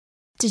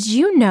Did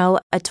you know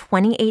a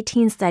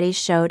 2018 study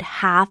showed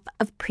half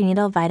of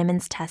prenatal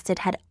vitamins tested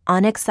had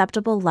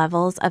unacceptable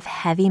levels of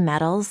heavy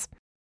metals?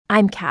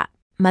 I'm Kat,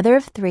 mother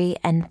of 3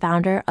 and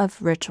founder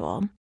of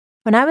Ritual.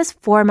 When I was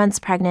 4 months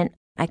pregnant,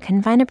 I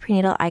couldn't find a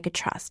prenatal I could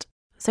trust,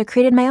 so I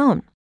created my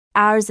own.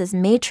 Ours is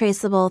made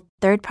traceable,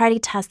 third-party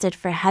tested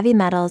for heavy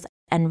metals,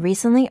 and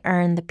recently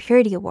earned the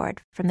Purity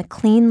Award from the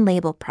Clean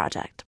Label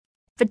Project.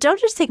 But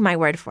don't just take my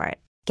word for it.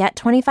 Get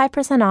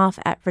 25% off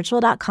at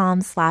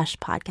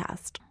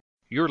ritual.com/podcast.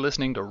 You're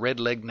listening to Red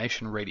Leg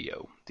Nation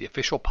Radio, the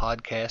official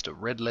podcast of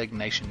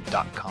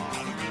redlegnation.com.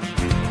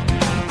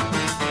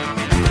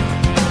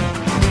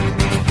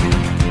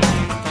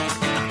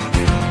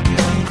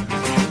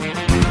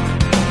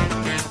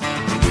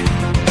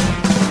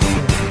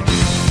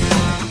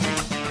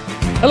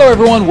 Hello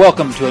everyone,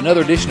 welcome to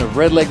another edition of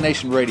Red Leg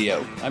Nation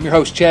Radio. I'm your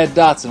host Chad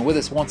Dotson. With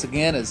us once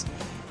again is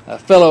a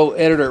fellow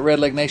editor at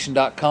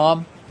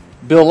redlegnation.com,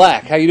 Bill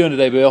Lack. How you doing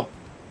today, Bill?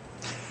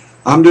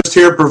 I'm just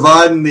here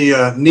providing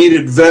the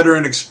needed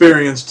veteran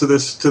experience to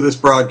this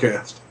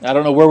broadcast. I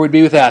don't know where we'd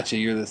be without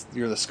you.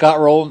 You're the Scott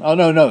Rowland. Oh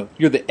no,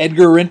 you're the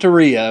Edgar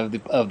Renteria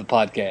of the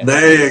podcast.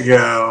 There you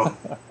go.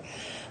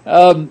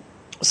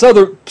 So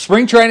the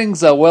spring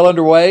training's well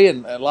underway,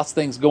 and lots of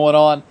things going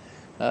on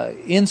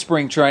in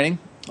spring training.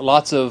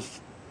 Lots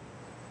of,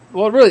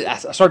 well, really, I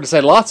started to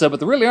say lots of, but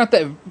there really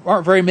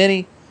aren't very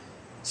many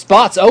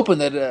spots open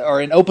that are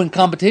in open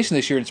competition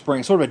this year in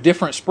spring. Sort of a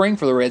different spring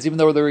for the Reds, even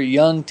though they're a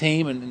young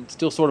team and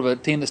still sort of a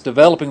team that's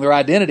developing their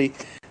identity.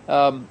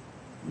 Not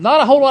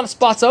a whole lot of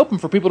spots open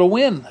for people to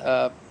win.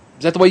 Is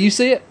that the way you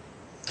see it?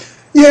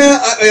 Yeah,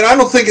 I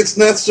don't think it's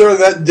necessarily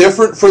that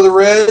different for the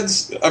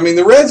Reds. I mean,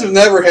 the Reds have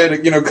never had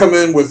to, come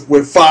in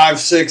with 5,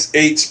 6,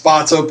 8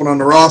 spots open on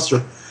the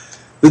roster.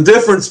 The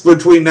difference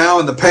between now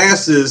and the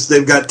past is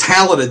they've got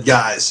talented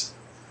guys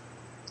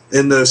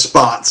in those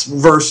spots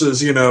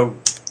versus,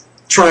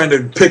 trying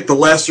to pick the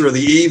lesser of the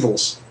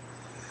evils.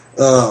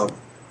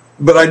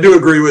 But I do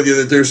agree with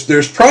you that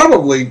there's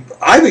probably,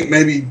 I think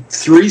maybe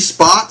 3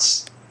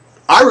 spots.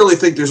 I really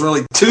think there's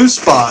only 2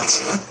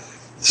 spots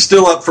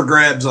still up for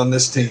grabs on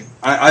this team.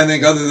 I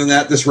think other than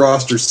that, this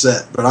roster's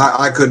set, but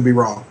I could be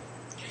wrong.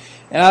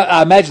 And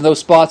I imagine those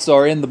spots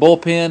are in the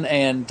bullpen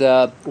and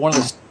one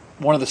of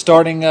the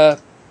starting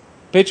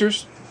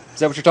pitchers.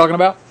 Is that what you're talking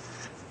about?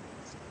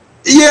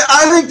 Yeah,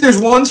 I think there's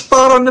one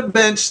spot on the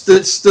bench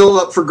that's still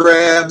up for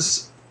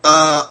grabs.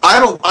 I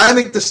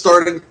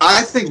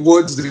think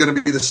Woods is going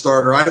to be the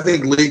starter. I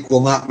think Leake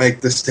will not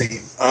make this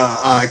team.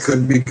 I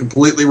could be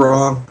completely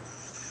wrong.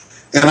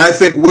 And I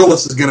think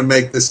Willis is going to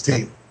make this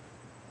team.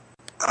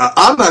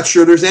 I'm not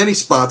sure there's any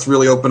spots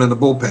really open in the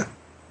bullpen.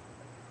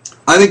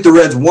 I think the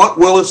Reds want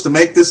Willis to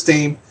make this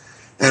team,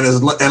 and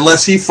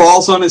unless he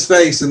falls on his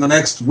face in the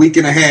next week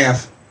and a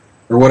half,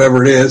 or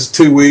whatever it is,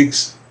 2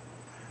 weeks,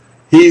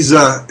 he's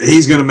going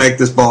to make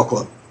this ball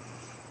club.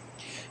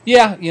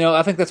 Yeah,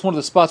 I think that's one of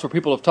the spots where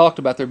people have talked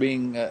about there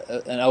being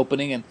an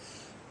opening, and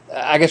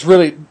I guess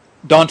really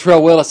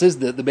Dontrelle Willis is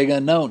the big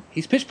unknown.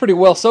 He's pitched pretty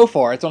well so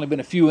far. It's only been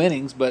a few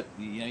innings, but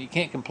you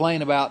can't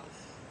complain about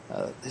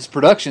his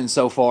production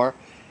so far.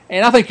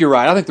 And I think you're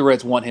right. I think the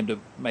Reds want him to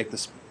make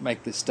this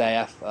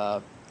staff,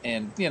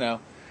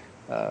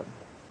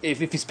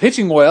 If he's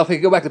pitching well, if he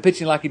can go back to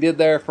pitching like he did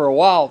there for a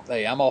while,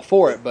 hey, I'm all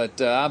for it. But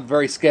I'm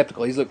very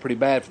skeptical. He's looked pretty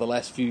bad for the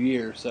last few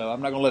years, so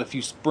I'm not going to let a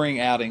few spring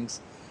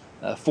outings,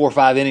 4 or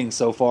 5 innings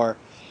so far,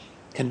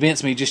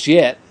 convince me just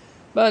yet.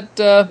 But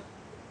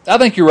I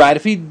think you're right.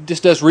 If he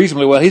just does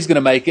reasonably well, he's going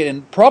to make it,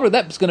 and probably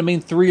that's going to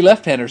mean 3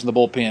 left-handers in the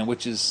bullpen,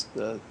 which is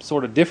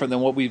sort of different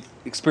than what we've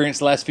experienced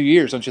the last few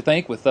years, don't you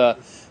think? With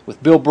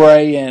Bill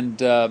Bray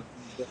and who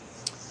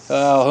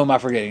am I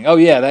forgetting? Oh,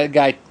 yeah, that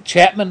guy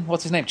Chapman.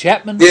 What's his name?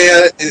 Chapman?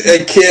 Yeah,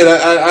 a kid.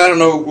 I don't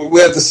know. We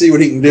have to see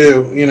what he can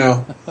do,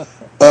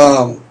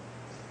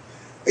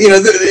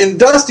 And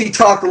Dusty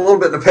talked a little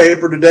bit in the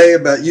paper today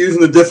about using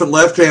the different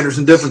left-handers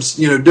and different,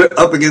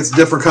 up against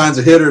different kinds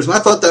of hitters, and I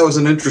thought that was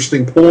an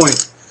interesting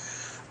point.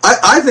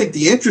 I think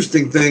the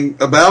interesting thing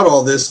about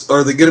all this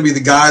are going to be the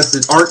guys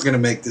that aren't going to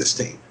make this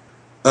team.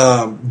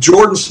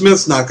 Jordan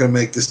Smith's not going to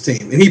make this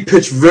team, and he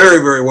pitched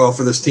very, very well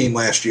for this team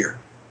last year.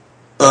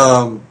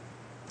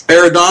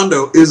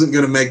 Arredondo isn't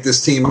going to make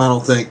this team, I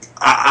don't think.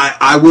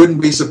 I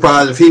wouldn't be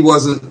surprised if he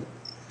wasn't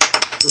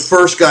the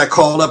first guy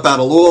called up out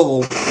of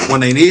Louisville when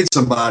they need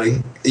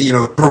somebody,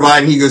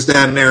 providing he goes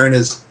down there and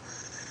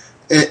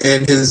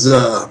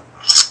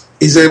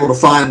he's able to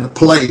find the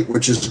plate,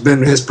 which has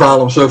been his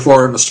problem so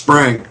far in the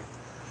spring.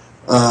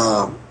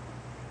 Those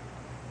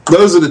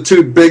are the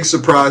 2 big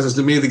surprises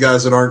to me, the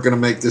guys that aren't going to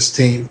make this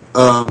team.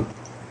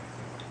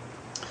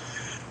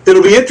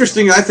 It'll be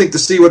interesting, I think, to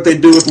see what they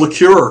do with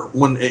LeCure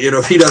when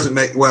if he doesn't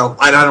make. Well,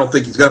 I don't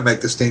think he's going to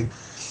make this team,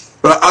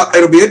 but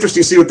it'll be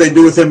interesting to see what they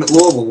do with him at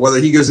Louisville. Whether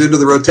he goes into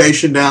the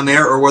rotation down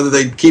there, or whether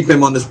they keep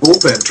him on this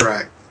bullpen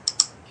track.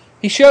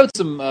 He showed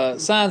some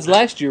signs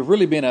last year of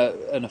really being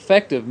an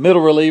effective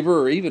middle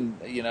reliever, or even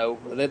they're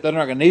not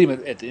going to need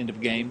him at the end of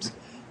games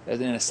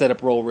in a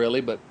setup role, really.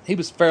 But he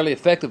was fairly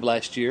effective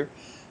last year.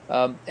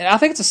 And I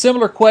think it's a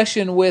similar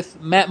question with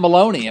Matt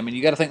Maloney. I mean,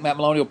 you got to think Matt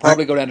Maloney will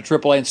probably go down to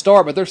AAA and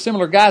start, but they're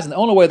similar guys, and the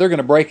only way they're going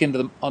to break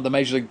into on the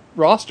Major League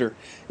roster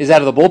is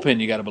out of the bullpen,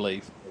 you got to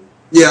believe.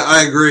 Yeah,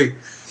 I agree.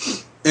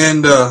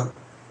 And I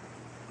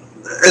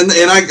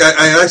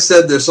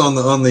said this on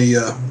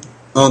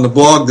the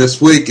blog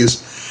this week,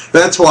 is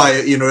that's why,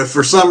 if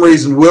for some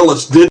reason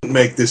Willis didn't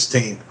make this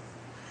team,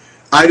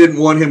 I didn't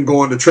want him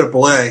going to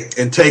AAA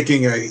and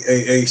taking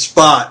a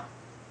spot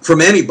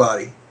from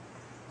anybody.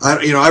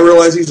 I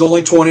realize he's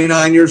only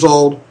 29 years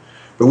old,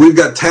 but we've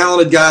got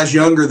talented guys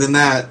younger than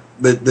that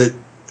they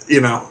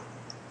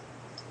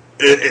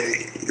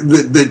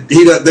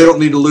don't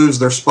need to lose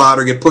their spot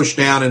or get pushed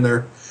down in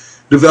their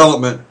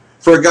development.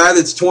 For a guy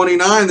that's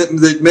 29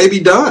 that may be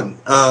done,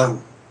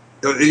 and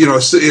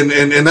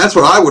that's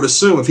what I would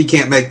assume if he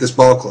can't make this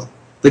ball club,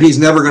 that he's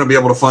never going to be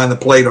able to find the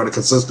plate on a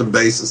consistent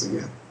basis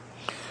again.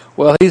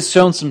 Well, he's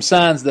shown some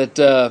signs that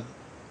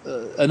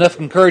enough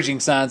encouraging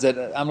signs that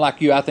I'm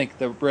like you. I think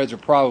the Reds are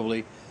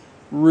probably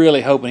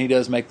really hoping he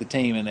does make the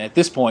team. And at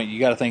this point, you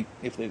got to think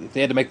if they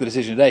had to make the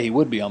decision today, he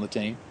would be on the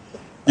team.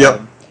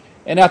 Yep.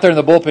 And out there in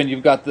the bullpen,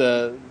 you've got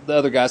the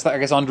other guys. I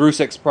guess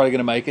Andrusek's probably going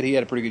to make it. He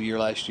had a pretty good year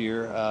last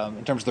year.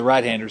 In terms of the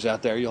right-handers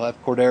out there, you'll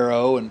have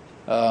Cordero and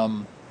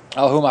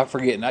who am I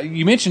forgetting? Now,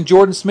 you mentioned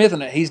Jordan Smith,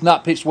 and he's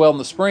not pitched well in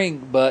the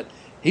spring, but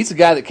he's a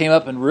guy that came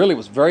up and really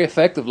was very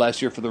effective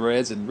last year for the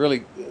Reds and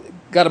really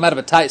got him out of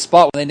a tight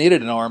spot when they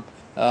needed an arm.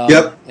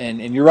 Yep.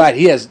 And you're right.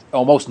 He has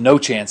almost no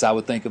chance, I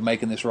would think, of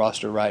making this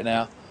roster right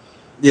now.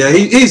 Yeah,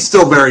 he's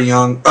still very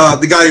young.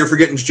 The guy you're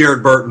forgetting is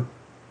Jared Burton.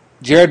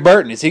 Jared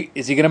Burton, is he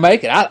going to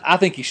make it? I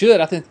think he should.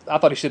 I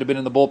thought he should have been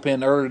in the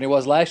bullpen earlier than he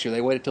was last year. They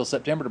waited till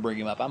September to bring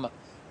him up. I'm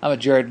a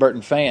Jared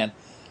Burton fan.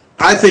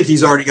 I think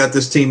he's already got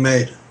this team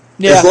made.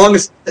 Yeah.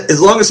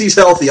 As long as he's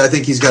healthy, I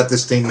think he's got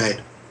this team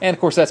made. And of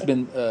course, that's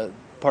been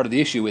part of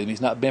the issue with him.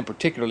 He's not been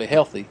particularly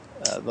healthy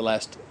the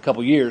last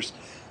couple years.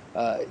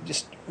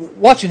 Just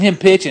watching him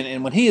pitch,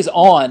 and when he is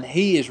on,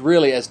 he is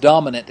really as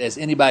dominant as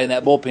anybody in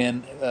that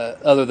bullpen,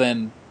 other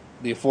than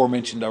the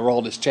aforementioned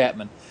Aroldis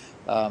Chapman.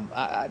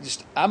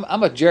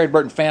 I'm a Jared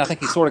Burton fan. I think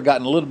he's sort of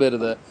gotten a little bit of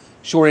the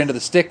short end of the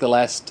stick the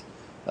last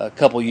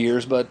couple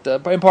years, but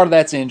and part of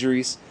that's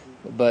injuries.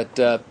 But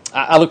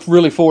I look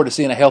really forward to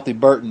seeing a healthy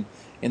Burton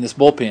in this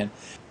bullpen.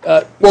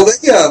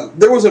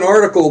 There was an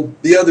article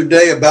the other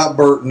day about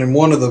Burton, and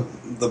one of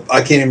the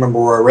I can't even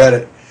remember where I read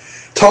it,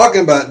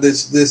 talking about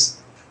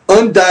this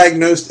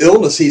undiagnosed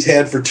illness he's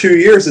had for 2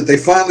 years that they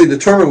finally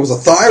determined was a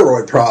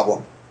thyroid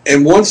problem.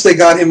 And once they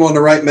got him on the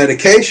right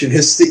medication,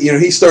 he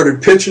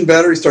started pitching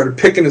better. He started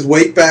picking his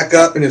weight back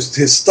up, and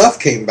his stuff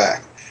came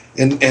back.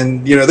 And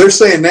they're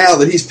saying now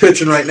that he's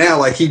pitching right now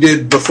like he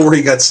did before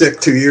he got sick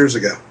 2 years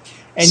ago.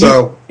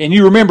 And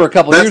you remember a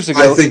couple of years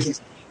ago, I think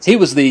he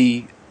was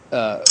the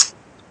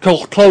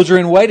closer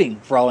in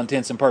waiting for all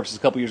intents and purposes. A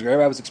couple of years ago,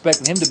 everybody was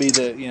expecting him to be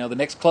the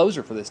next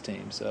closer for this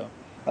team. So.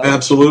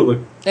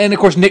 Absolutely. And, of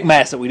course, Nick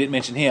Massett, we didn't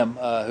mention him,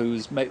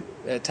 who's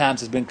at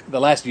times has been, the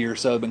last year or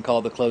so, been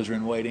called the closer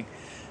in waiting.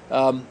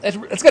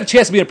 It's got a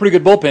chance to be a pretty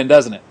good bullpen,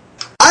 doesn't it?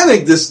 I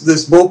think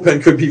this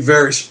bullpen could be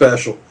very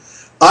special.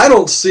 I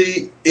don't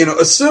see,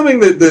 assuming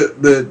that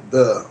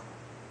the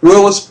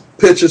Willis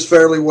pitches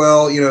fairly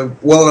well,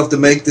 well enough to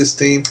make this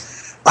team,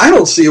 I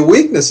don't see a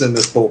weakness in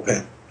this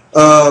bullpen.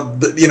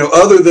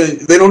 Other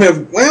than they don't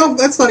have, well,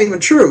 that's not even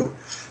true.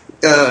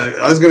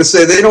 I was going to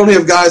say they don't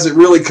have guys that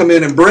really come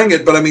in and bring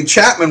it, but I mean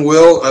Chapman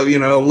will, a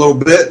little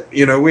bit.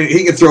 He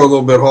can throw a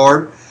little bit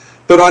hard,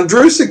 but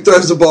Andrusek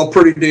does the ball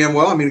pretty damn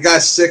well. I mean, the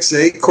guy's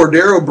 6'8".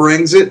 Cordero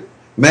brings it.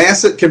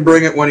 Massett can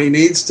bring it when he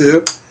needs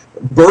to.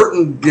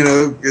 Burton,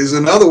 is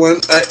another one.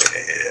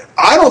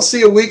 I don't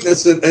see a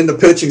weakness in the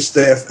pitching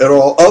staff at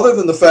all, other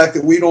than the fact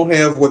that we don't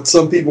have what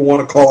some people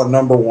want to call a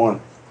number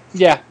one.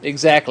 Yeah,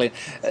 exactly.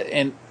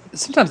 And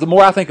sometimes the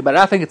more I think about it,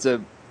 I think it's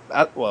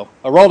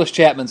Aroldis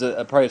Chapman's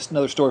probably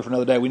another story for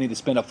another day. We need to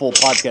spend a full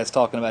podcast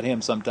talking about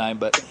him sometime.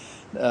 But,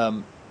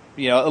 a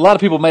lot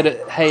of people made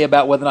a hay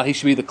about whether or not he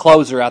should be the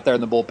closer out there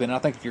in the bullpen. And I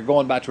think if you're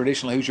going by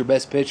traditionally who's your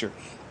best pitcher,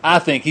 I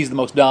think he's the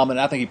most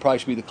dominant. I think he probably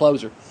should be the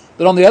closer.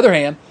 But on the other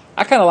hand,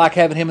 I kind of like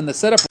having him in the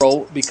setup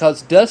role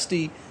because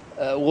Dusty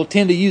will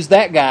tend to use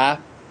that guy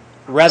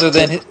rather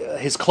than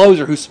his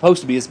closer, who's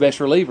supposed to be his best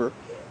reliever.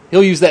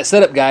 He'll use that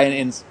setup guy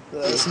in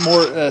some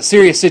more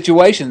serious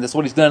situations. That's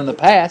what he's done in the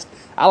past.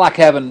 I like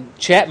having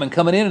Chapman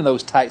coming in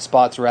those tight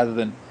spots rather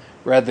than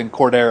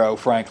Cordero,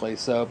 frankly.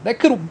 So that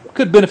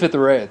could benefit the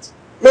Reds.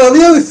 Well,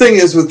 the other thing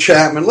is with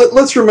Chapman,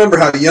 let's remember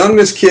how young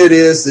this kid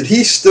is, that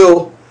he's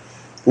still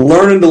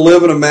learning to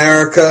live in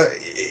America.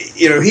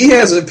 He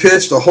hasn't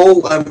pitched a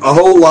whole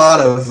lot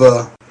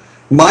of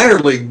minor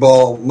league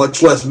ball,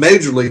 much less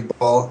major league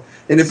ball.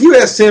 And if you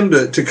asked him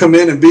to come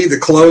in and be the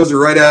closer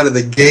right out of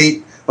the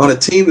gate on a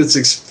team that's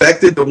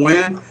expected to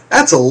win,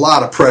 that's a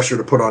lot of pressure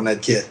to put on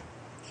that kid.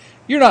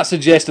 You're not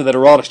suggesting that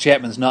Aroldis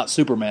Chapman's not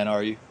Superman,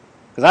 are you?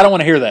 Because I don't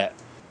want to hear that.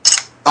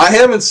 I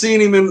haven't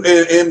seen him in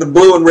the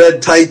blue and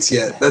red tights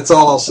yet. That's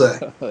all I'll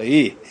say.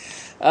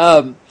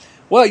 Yeah.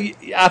 Well,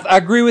 I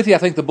agree with you. I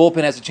think the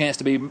bullpen has a chance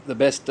to be the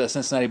best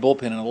Cincinnati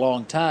bullpen in a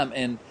long time,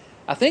 and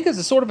I think it's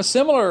a sort of a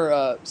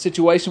similar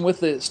situation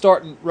with the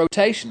starting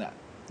rotation.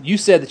 You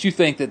said that you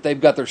think that they've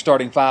got their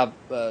starting five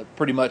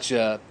pretty much.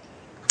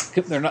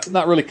 They're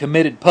not really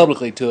committed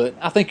publicly to it.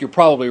 I think you're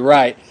probably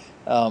right.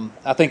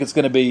 I think it's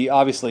going to be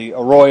obviously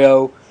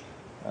Arroyo,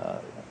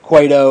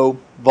 Cueto,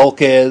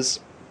 Volquez,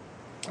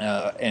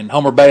 and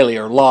Homer Bailey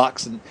are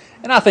locks, and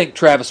I think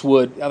Travis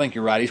Wood. I think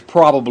you're right. He's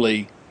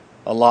probably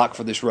a lock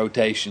for this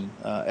rotation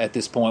at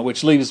this point,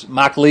 which leaves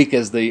Mike Leake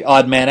as the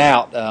odd man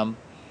out.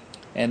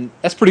 And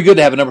that's pretty good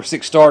to have a number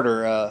 6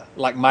 starter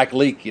like Mike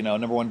Leake,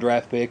 number 1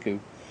 draft pick, who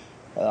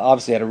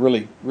obviously had a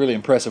really, really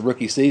impressive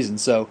rookie season.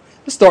 So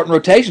the starting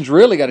rotation's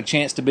really got a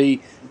chance to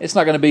be, it's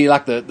not going to be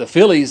like the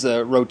Phillies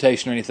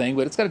rotation or anything,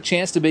 but it's got a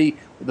chance to be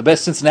the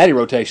best Cincinnati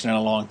rotation in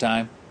a long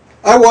time.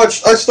 I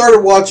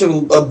started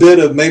watching a bit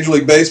of Major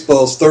League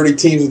Baseball's 30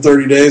 Teams in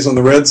 30 Days on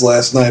the Reds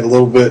last night a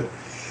little bit.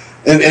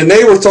 And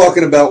they were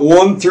talking about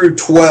 1 through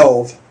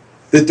 12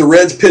 that the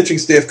Reds pitching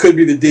staff could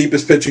be the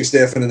deepest pitching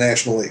staff in the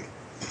National League.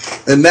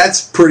 And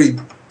that's pretty,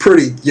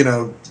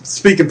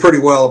 speaking pretty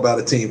well about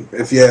a team,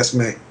 if you ask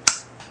me.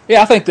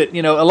 Yeah, I think that,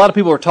 a lot of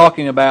people are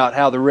talking about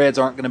how the Reds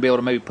aren't going to be able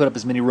to maybe put up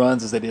as many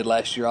runs as they did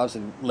last year.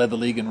 Obviously, led the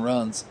league in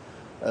runs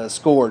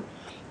scored.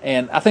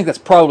 And I think that's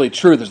probably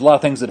true. There's a lot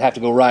of things that have to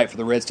go right for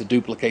the Reds to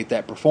duplicate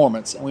that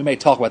performance. And we may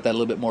talk about that a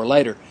little bit more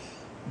later.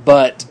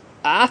 But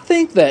I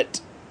think that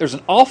there's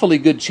an awfully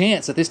good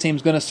chance that this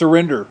team's going to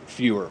surrender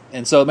fewer.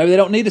 And so maybe they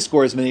don't need to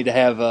score as many to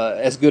have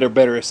as good or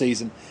better a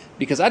season.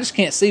 Because I just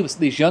can't see with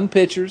these young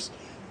pitchers.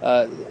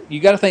 You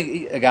got to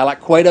think a guy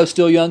like Cueto's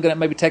still young, going to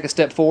maybe take a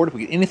step forward. If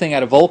we get anything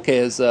out of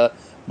Volquez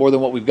more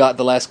than what we've got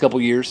the last couple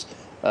years,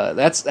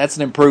 that's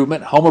an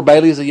improvement. Homer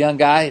Bailey is a young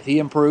guy if he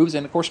improves.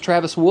 And, of course,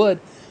 Travis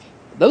Wood.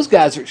 Those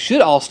guys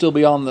should all still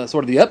be on the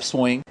sort of the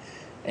upswing.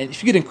 And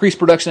if you get increased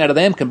production out of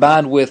them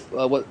combined with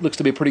what looks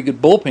to be a pretty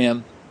good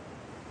bullpen,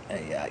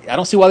 I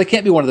don't see why they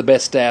can't be one of the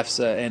best staffs,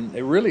 and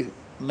it really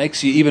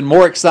makes you even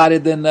more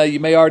excited than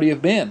you may already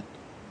have been.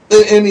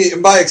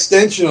 And by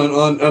extension,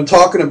 on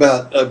talking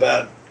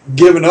about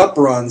giving up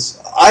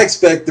runs, I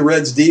expect the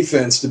Reds'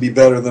 defense to be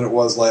better than it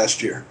was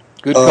last year.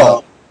 Good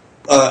call.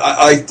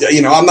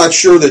 I'm not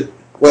sure that.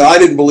 Well, I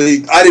didn't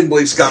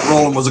believe Scott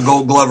Rowland was a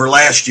Gold Glover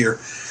last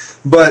year,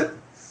 but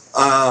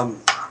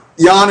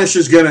Giannis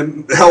is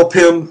going to help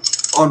him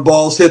on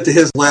balls hit to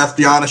his left.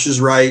 Giannis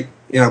is right.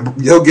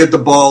 He'll get the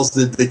balls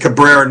that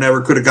Cabrera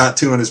never could have got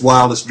to in his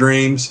wildest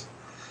dreams.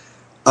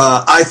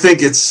 I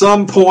think at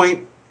some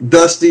point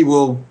Dusty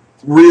will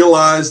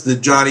realize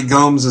that Johnny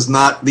Gomes is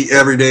not the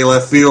everyday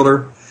left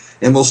fielder,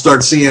 and we'll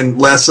start seeing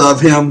less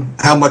of him.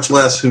 How much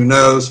less, who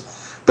knows?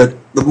 But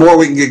the more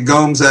we can get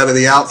Gomes out of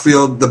the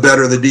outfield, the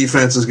better the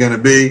defense is going to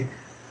be.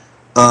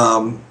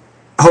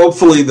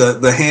 Hopefully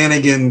the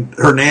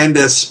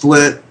Hannigan-Hernandez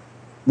split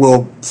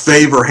will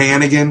favor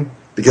Hannigan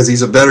because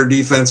he's a better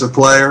defensive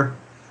player.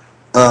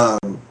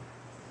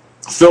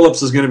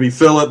 Phillips is going to be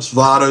Phillips.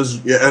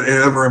 Votto's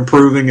ever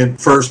improving at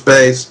first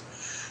base.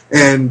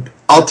 And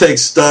I'll take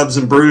Stubbs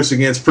and Bruce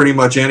against pretty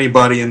much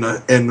anybody in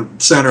the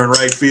center and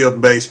right field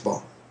in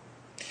baseball.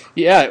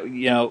 Yeah,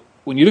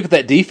 when you look at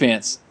that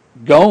defense,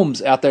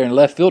 Gomes out there in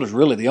left field is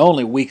really the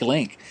only weak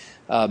link.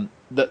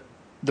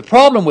 The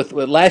problem with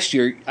last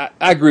year,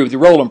 I agree with you,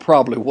 Rowland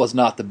probably was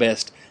not the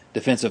best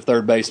defensive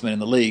third baseman in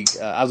the league.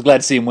 I was glad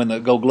to see him win the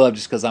Gold Glove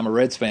just because I'm a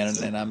Reds fan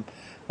and I'm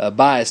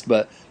biased,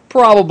 but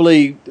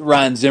probably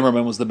Ryan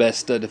Zimmerman was the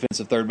best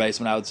defensive third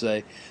baseman, I would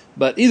say.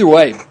 But either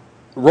way,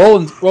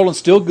 Rowland's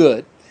still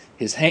good.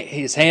 His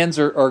hands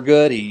are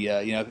good. He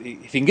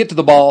if he can get to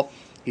the ball,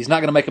 he's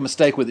not going to make a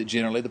mistake with it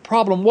generally. The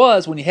problem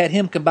was when you had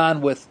him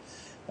combined with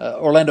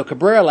Orlando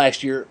Cabrera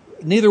last year,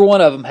 neither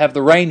one of them have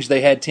the range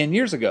they had 10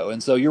 years ago.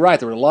 And so you're right,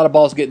 there were a lot of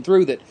balls getting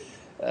through that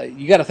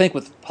you got to think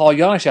with Paul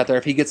Giannis out there,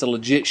 if he gets a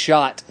legit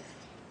shot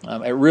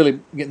at really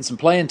getting some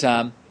playing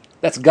time,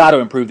 that's got to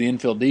improve the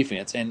infield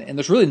defense. And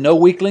there's really no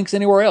weak links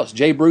anywhere else.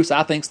 Jay Bruce,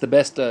 I think, is the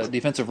best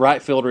defensive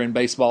right fielder in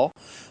baseball.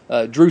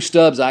 Drew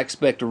Stubbs, I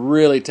expect to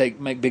really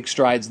make big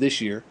strides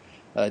this year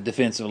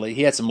defensively.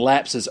 He had some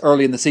lapses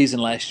early in the season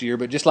last year,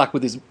 but just like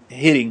with his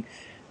hitting,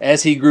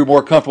 as he grew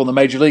more comfortable in the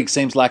major league,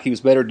 seems like he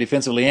was better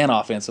defensively and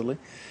offensively.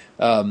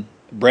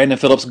 Brandon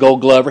Phillips, Gold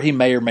Glover, he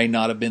may or may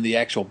not have been the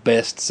actual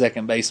best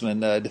second baseman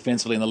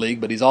defensively in the league,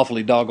 but he's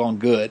awfully doggone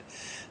good.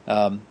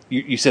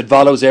 You said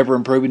Votto's ever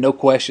improving, no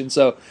question.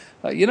 So,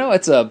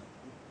 it's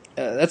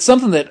that's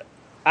something that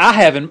I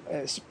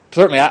haven't.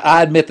 Certainly,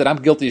 I admit that I'm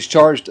guilty as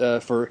charged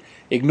for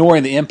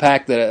ignoring the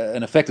impact that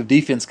an effective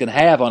defense can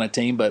have on a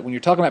team. But when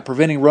you're talking about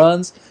preventing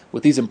runs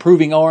with these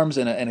improving arms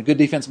and a good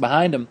defense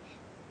behind them,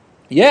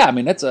 yeah, I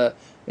mean it's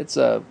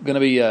going to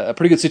be a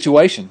pretty good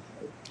situation.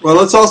 Well,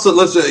 let's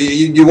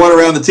you went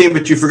around the team,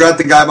 but you forgot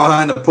the guy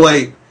behind the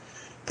plate.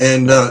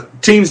 And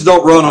teams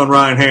don't run on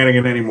Ryan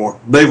Hannigan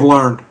anymore. They've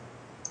learned.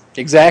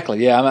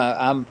 Exactly.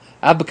 Yeah,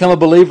 I've become a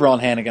believer on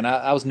Hannigan.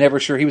 I was never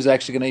sure he was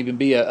actually going to even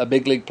be a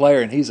big league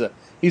player, and he's a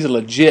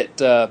legit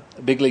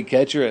big league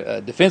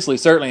catcher. Defensively,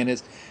 certainly,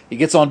 and he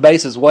gets on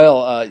base as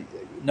well.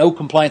 no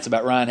complaints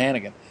about Ryan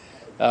Hannigan.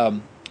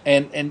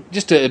 And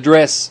just to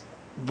address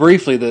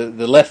briefly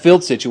the left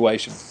field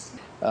situation,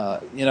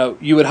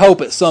 you would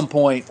hope at some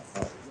point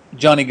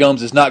Johnny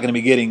Gomes is not going to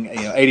be getting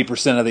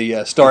 80% of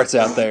the starts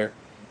out there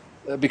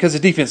because the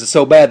defense is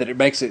so bad that it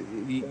makes it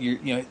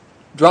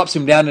drops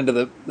him down into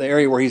the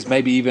area where he's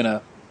maybe even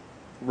a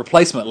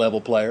replacement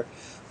level player.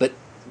 But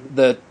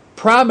the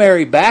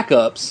primary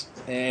backups,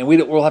 and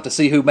we'll have to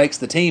see who makes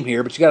the team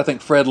here, but you got to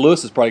think Fred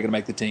Lewis is probably going to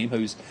make the team,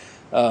 who's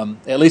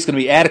at least going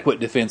to be adequate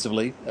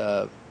defensively,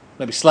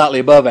 maybe slightly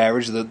above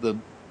average. The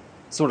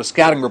sort of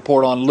scouting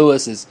report on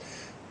Lewis is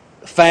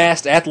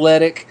fast,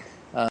 athletic,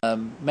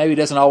 maybe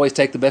doesn't always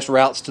take the best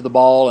routes to the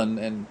ball,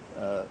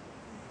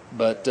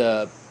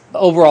 but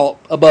overall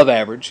above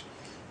average,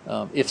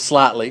 if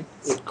slightly.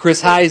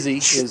 Chris Heisey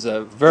is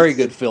a very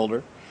good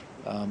fielder.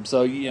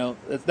 So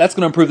that's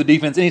going to improve the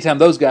defense anytime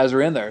those guys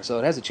are in there. So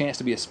it has a chance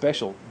to be a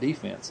special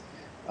defense.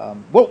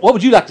 What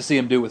would you like to see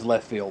him do with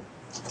left field?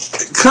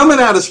 Coming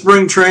out of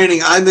spring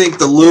training, I think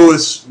the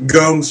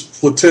Lewis-Gomes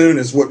platoon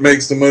is what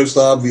makes the most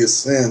obvious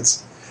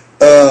sense,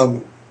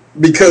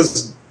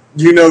 because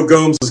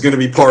Gomes is going to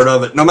be part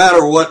of it. No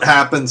matter what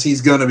happens,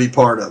 he's going to be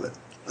part of it.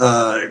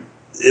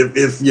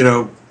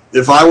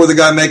 If I were the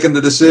guy making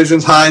the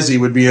decisions, Heisey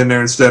would be in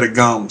there instead of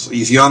Gomes.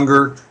 He's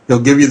younger.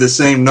 He'll give you the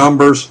same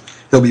numbers.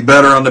 He'll be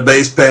better on the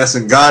base pass,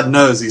 and God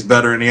knows he's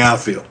better in the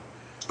outfield.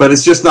 But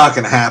it's just not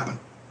going to happen.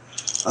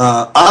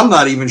 I'm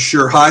not even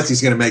sure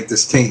Heisey's going to make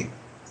this team.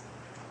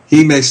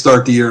 He may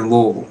start the year in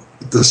Louisville,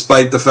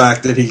 despite the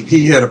fact that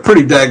he had a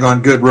pretty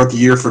daggone good rookie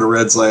year for the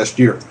Reds last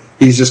year.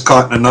 He's just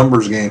caught in a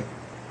numbers game.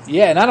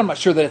 Yeah, and I'm not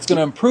sure that it's going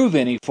to improve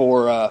any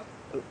for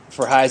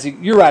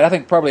Heisey. You're right. I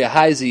think probably a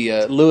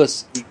Heisey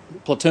Lewis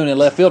platoon in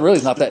left field really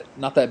is not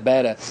that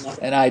bad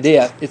an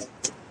idea.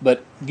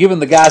 But given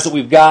the guys that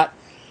we've got,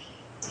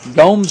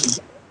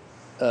 Gomes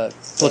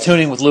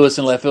platooning with Lewis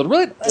in left field,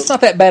 really, it's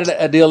not that bad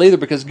a deal either,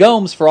 because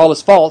Gomes, for all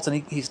his faults,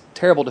 and he's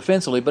terrible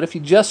defensively, but if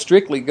you're just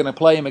strictly going to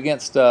play him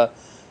against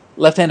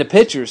left-handed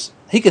pitchers,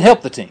 he can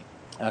help the team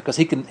because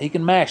he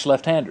can mash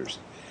left-handers.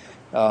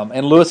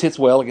 And Lewis hits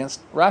well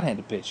against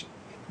right-handed pitching.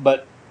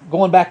 But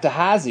going back to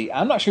Heisey,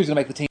 I'm not sure he's going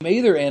to make the team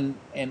either,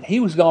 and he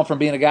was gone from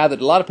being a guy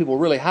that a lot of people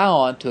were really high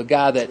on to a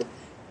guy that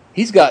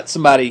he's got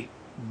somebody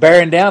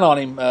bearing down on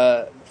him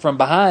from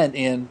behind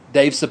in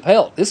Dave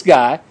Sapelt. This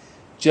guy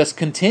just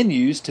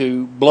continues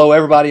to blow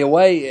everybody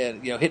away,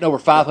 and hitting over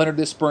 500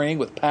 this spring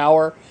with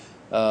power,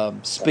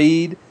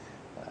 speed.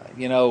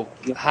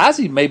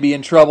 Heisey may be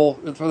in trouble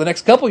for the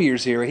next couple of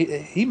years here.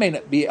 He may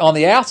not be on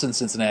the outs in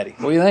Cincinnati.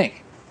 What do you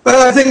think?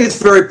 Well, I think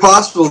it's very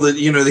possible that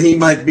that he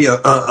might be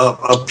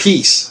a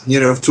piece,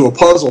 to a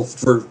puzzle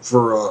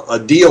for a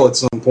deal at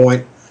some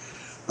point.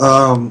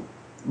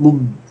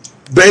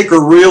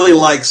 Baker really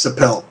likes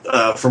Sapelt,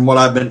 from what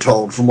I've been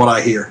told, from what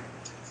I hear,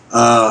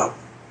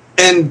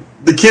 and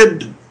the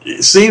kid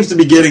seems to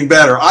be getting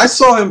better. I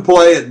saw him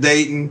play at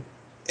Dayton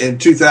in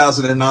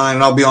 2009,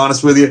 and I'll be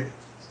honest with you,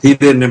 he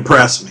didn't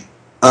impress me.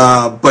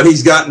 But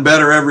he's gotten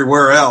better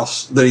everywhere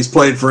else that he's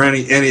played for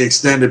any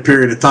extended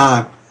period of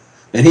time.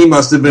 And he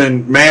must have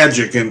been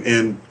magic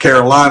in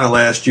Carolina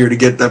last year to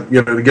get to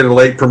get a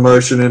late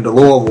promotion into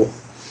Louisville.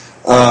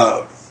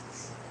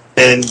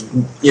 And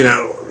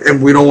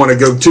we don't want to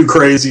go too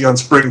crazy on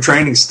spring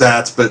training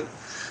stats, but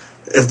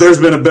if there's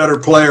been a better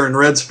player in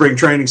Red spring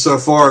training so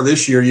far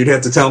this year, you'd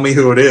have to tell me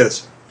who it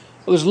is.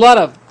 Well,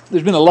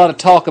 there's been a lot of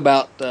talk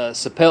about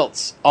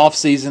Sapelt's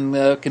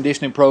off-season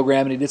conditioning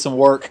program, and he did some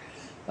work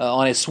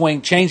on his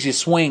swing, changed his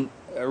swing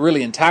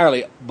really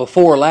entirely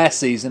before last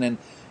season, and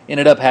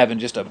ended up having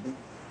just a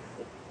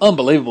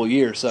unbelievable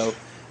year. So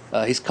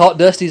he's caught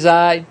Dusty's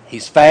eye.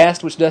 He's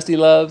fast, which Dusty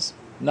loves.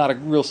 Not a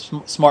real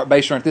smart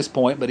base runner at this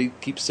point, but he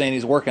keeps saying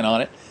he's working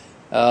on it.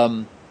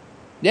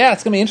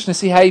 It's going to be interesting to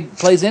see how he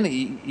plays in it.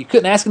 You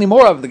couldn't ask any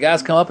more of it. The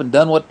guy's come up and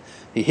done what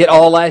he hit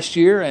all last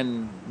year,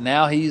 and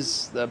now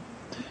he's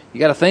you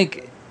got to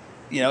think,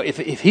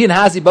 if he and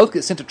Heisey both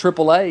get sent to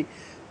AAA,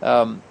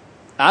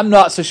 I'm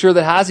not so sure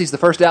that Heisey's the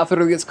first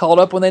outfielder that gets called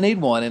up when they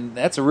need one, and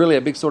that's really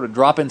a big sort of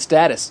drop in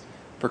status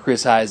for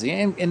Chris Heisey,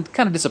 and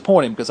kind of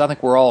disappointing because I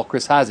think we're all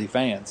Chris Heisey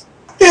fans.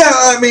 Yeah,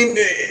 I mean,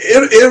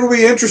 it'll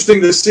be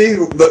interesting to see.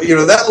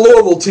 That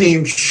Louisville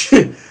team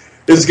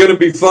is going to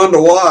be fun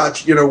to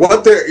watch.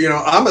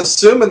 I'm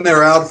assuming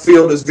their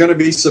outfield is going to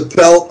be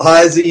Sapelt,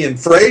 Heisey, and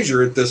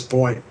Frazier at this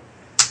point.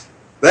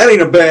 That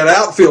ain't a bad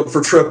outfield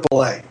for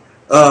AAA.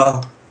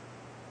 No,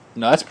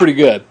 that's pretty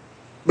good.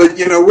 But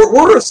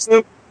we're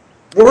assuming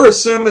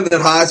that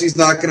Heisey's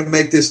not going to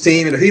make this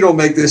team, and if he don't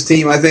make this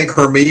team, I think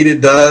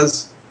Hermida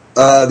does.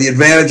 The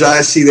advantage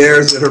I see there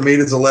is that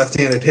Hermida's a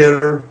left-handed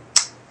hitter.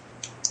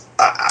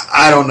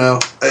 I don't know.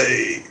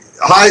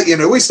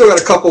 We still got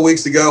a couple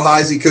weeks to go.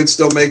 Heisey could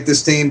still make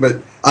this team,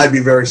 but I'd be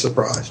very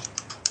surprised.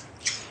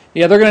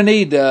 Yeah, they're going to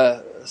need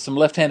some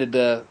left-handed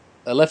bat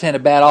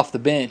off the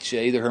bench.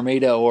 Either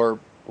Hermida or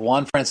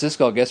Juan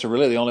Francisco, I guess, are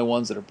really the only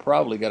ones that are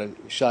probably got a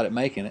shot at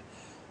making it.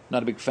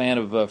 Not a big fan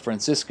of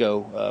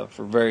Francisco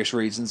for various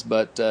reasons,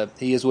 but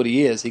he is what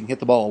he is. He can hit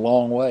the ball a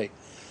long way.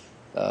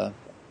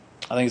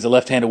 I think he's the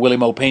left-handed Willie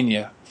Mo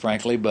Pena,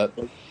 frankly. But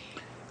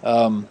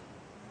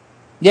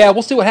yeah,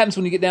 we'll see what happens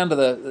when you get down to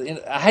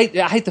the. I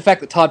hate the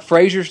fact that Todd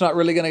Frazier's not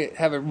really going to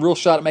have a real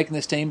shot at making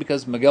this team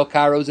because Miguel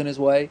Cairo's in his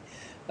way.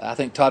 I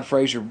think Todd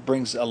Frazier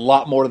brings a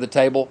lot more to the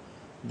table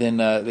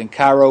than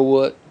Cairo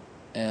would.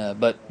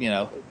 But,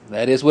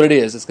 that is what it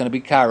is. It's going to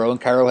be Cairo,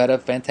 and Cairo had a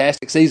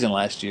fantastic season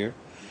last year.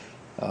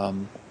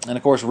 And,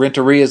 of course,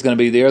 Renteria is going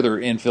to be the other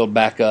infield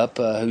backup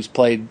who's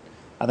played,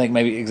 I think,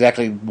 maybe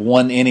exactly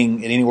one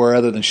inning anywhere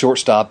other than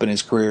shortstop in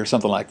his career,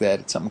 something like that.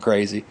 It's something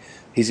crazy.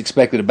 He's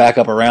expected to back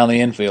up around the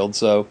infield,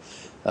 so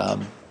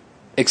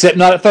except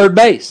not at third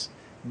base.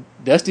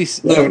 Dusty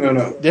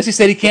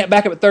said he can't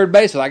back up at third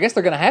base, so I guess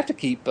they're going to have to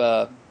keep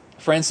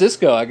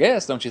Francisco, I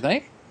guess, don't you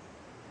think?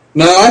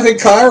 No, I think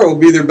Cairo will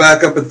be their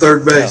backup at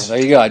third base. Oh,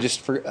 there you go.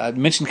 I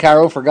mentioned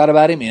Cairo, forgot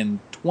about him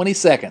in 20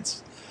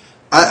 seconds.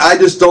 I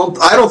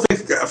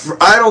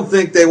don't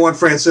think they want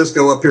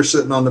Francisco up here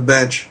sitting on the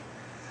bench.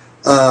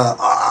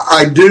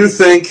 I do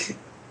think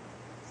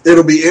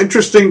it'll be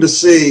interesting to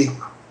see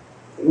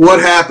what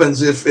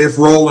happens if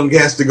Roland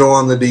has to go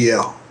on the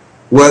DL.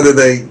 Whether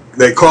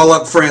they call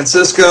up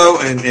Francisco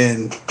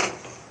and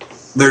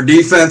their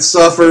defense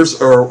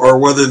suffers, or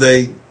whether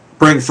they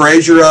bring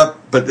Frazier up,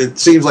 but it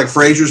seems like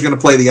Frazier's going to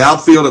play the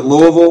outfield at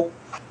Louisville.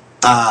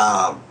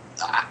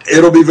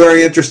 It'll be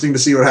very interesting to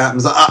see what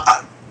happens.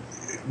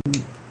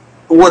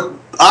 What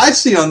I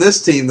see on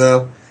this team,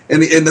 though,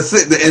 and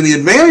the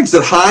advantage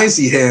that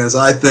Heisey has,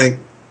 I think,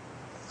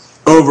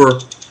 over,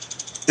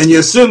 and you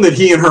assume that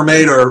he and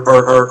Hermida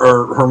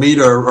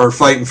are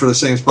fighting for the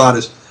same spot,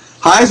 is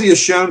Heisey has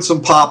shown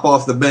some pop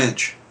off the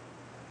bench.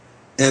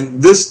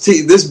 And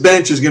this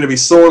bench is going to be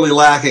sorely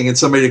lacking in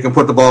somebody that can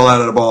put the ball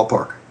out of the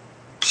ballpark.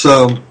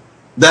 So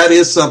that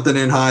is something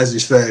in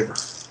Heisey's favor.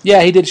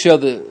 Yeah, he did show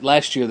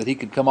last year that he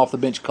could come off the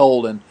bench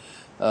cold and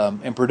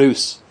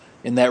produce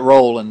in that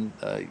role, and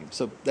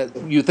so that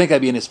you'd think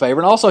that'd be in his favor.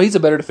 And also, he's a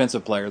better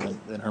defensive player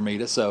than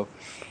Hermida. So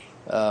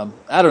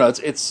I don't know.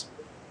 It's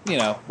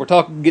we're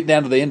getting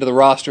down to the end of the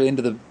roster,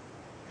 into the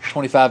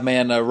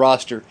 25-man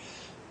roster.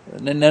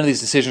 None of these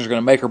decisions are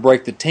going to make or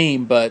break the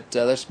team, but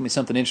there's going to be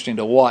something interesting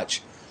to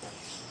watch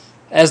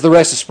as the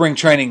rest of spring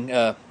training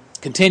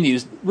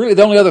continues. Really,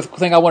 the only other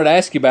thing I wanted to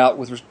ask you about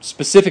with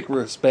specific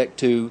respect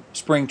to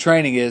spring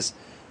training is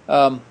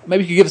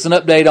maybe you could give us an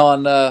update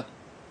on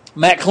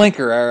Matt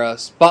Klinker, our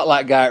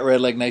spotlight guy at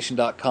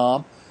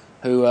RedLegNation.com,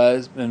 who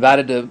is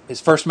invited to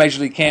his first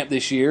Major League camp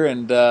this year,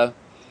 and I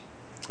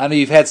know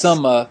you've had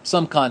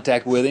some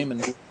contact with him.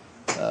 And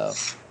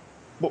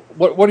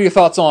what are your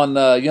thoughts on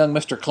young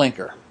Mr.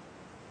 Klinker?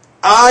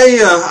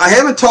 I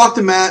haven't talked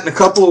to Matt in a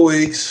couple of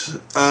weeks.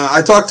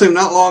 I talked to him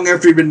not long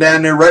after he'd been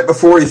down there, right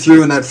before he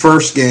threw in that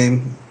first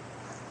game.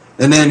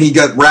 And then he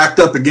got racked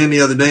up again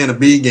the other day in a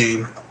B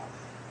game.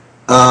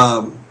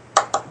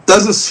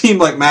 Doesn't seem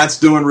like Matt's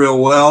doing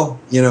real well,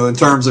 in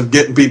terms of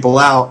getting people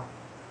out.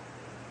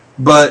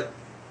 But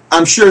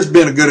I'm sure it's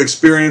been a good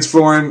experience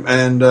for him,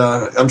 and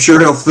I'm sure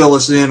he'll fill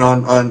us in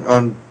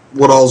on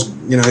what all's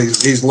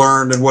he's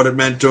learned and what it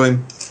meant to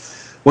him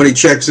when he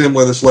checks in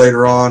with us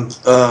later on.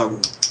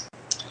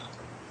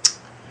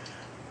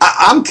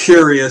 I'm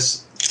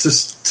curious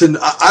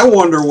I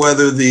wonder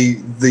whether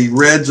the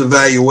Reds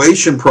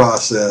evaluation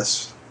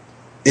process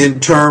in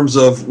terms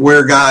of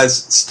where guys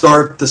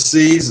start the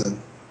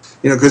season,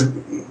 because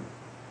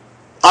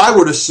I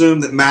would assume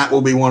that Matt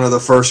will be one of the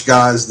first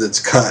guys that's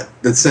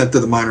sent to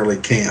the minor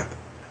league camp.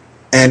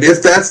 And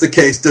if that's the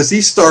case, does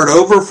he start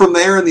over from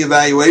there in the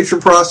evaluation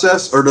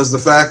process, or does the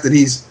fact that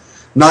he's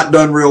not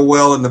done real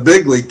well in the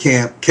big league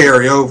camp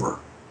carry over?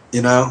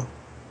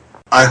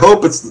 I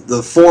hope it's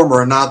the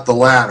former and not the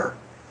latter.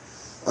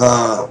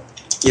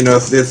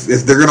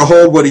 If they're going to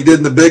hold what he did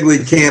in the big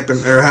league camp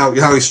or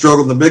how he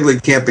struggled in the big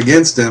league camp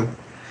against him,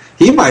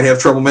 he might have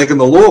trouble making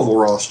the Louisville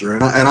roster,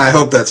 and I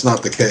hope that's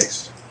not the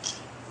case.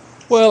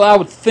 Well, I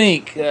would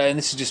think, and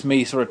this is just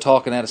me sort of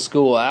talking out of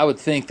school, I would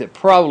think that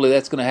probably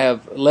that's going to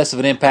have less of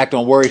an impact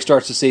on where he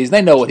starts the season.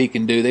 They know what he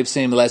can do. They've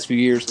seen him the last few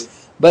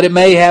years. But it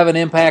may have an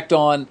impact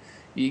on,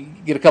 you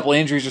get a couple of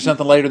injuries or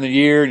something later in the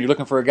year, and you're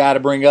looking for a guy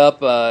to bring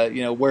up,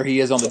 where he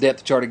is on the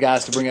depth chart of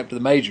guys to bring up to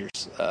the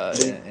majors.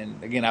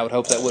 And again, I would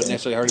hope that wouldn't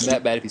necessarily hurt him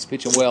that bad if he's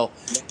pitching well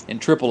in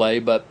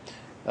AAA, but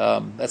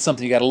that's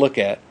something you got to look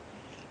at.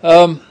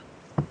 All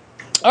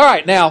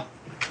right, now,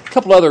 a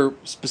couple other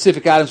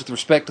specific items with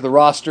respect to the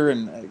roster,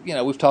 and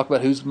we've talked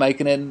about who's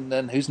making it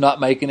and who's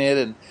not making it,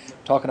 and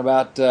talking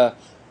about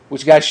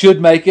which guys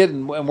should make it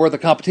and where the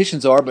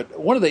competitions are. But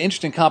one of the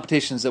interesting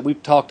competitions that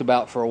we've talked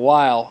about for a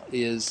while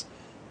is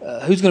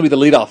who's going to be the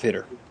leadoff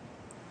hitter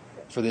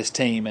for this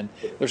team, and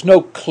there's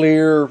no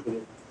clear,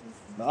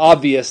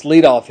 obvious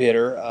leadoff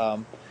hitter.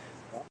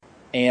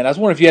 And I was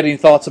wondering if you had any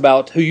thoughts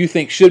about who you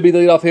think should be the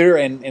leadoff hitter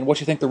and what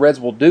you think the Reds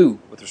will do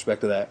with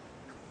respect to that.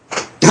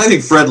 I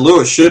think Fred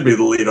Lewis should be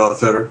the leadoff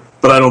hitter,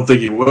 but I don't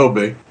think he will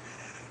be.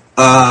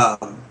 I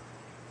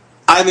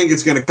think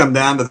it's going to come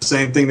down to the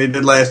same thing they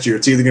did last year.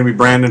 It's either going to be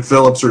Brandon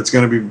Phillips or it's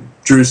going to be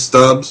Drew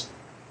Stubbs.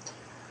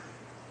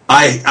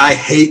 I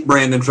hate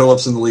Brandon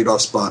Phillips in the leadoff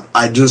spot.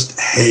 I just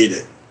hate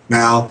it.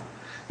 Now,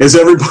 as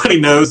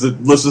everybody knows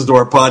that listens to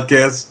our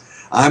podcast,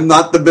 I'm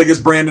not the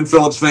biggest Brandon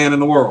Phillips fan in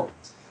the world.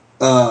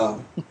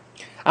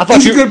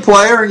 He's a good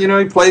player. You know,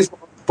 he plays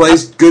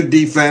good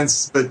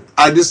defense, but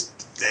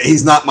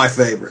he's not my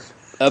favorite.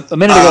 A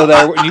minute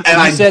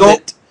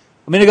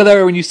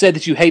ago when you said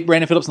that you hate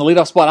Brandon Phillips in the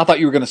leadoff spot, I thought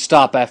you were going to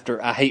stop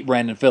after I hate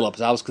Brandon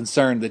Phillips. I was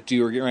concerned that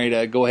you were getting ready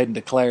to go ahead and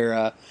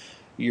declare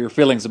your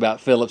feelings about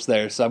Phillips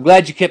there. So I'm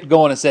glad you kept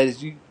going and said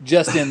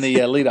just in the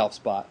leadoff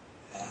spot.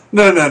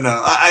 No.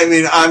 I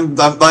mean,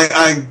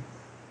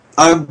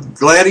 I'm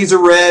glad he's a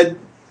Red.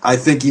 I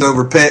think he's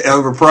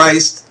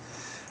overpriced,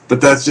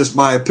 but that's just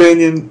my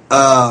opinion.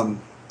 But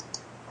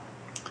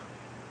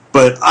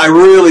I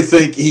really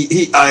think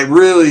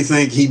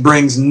he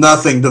brings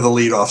nothing to the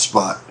leadoff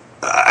spot.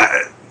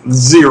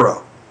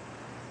 Zero.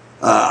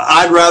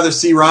 I'd rather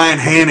see Ryan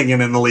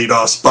Hannigan in the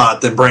leadoff spot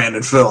than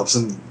Brandon Phillips,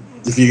 and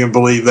if you can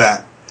believe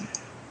that.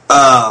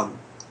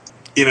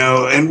 You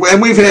know,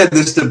 and we've had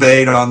this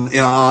debate on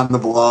the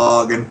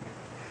blog, and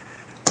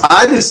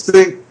I just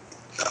think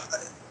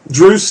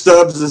Drew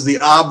Stubbs is the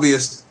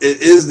obvious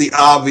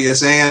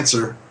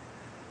answer.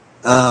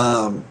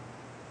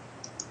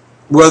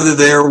 Whether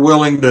they're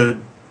willing to,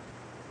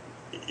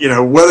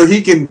 whether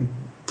he can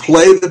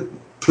play the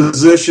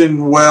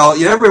position well.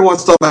 Everybody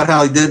wants to talk about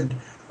how he did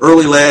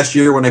early last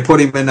year when they put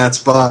him in that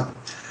spot.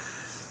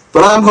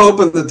 But I'm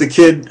hoping that the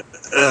kid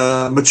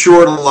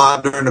matured a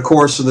lot during the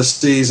course of the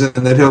season,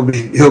 and that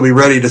he'll be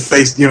ready to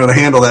face, to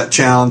handle that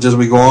challenge as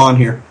we go on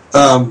here.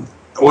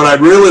 What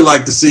I'd really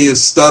like to see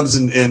is Stubbs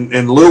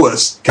and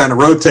Lewis kind of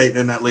rotating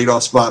in that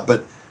leadoff spot.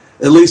 But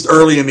at least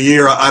early in the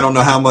year, I don't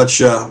know how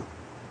much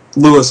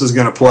Lewis is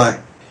going to play.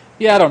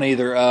 Yeah, I don't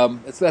either.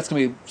 That's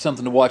going to be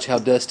something to watch how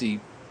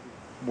Dusty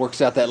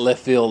works out that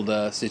left field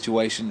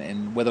situation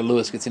and whether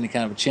Lewis gets any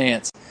kind of a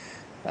chance.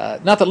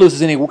 Not that Lewis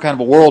is any kind of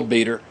a world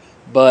beater,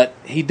 but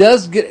he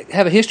does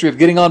have a history of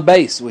getting on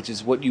base, which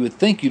is what you would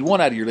think you'd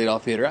want out of your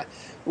leadoff hitter.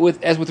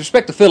 With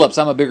respect to Phillips,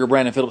 I'm a bigger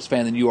Brandon Phillips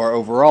fan than you are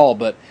overall,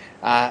 but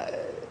I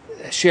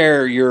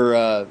share your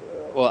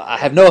I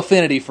have no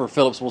affinity for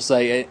Phillips, we'll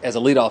say, as a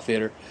leadoff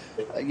hitter.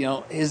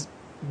 His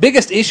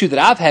biggest issue that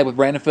I've had with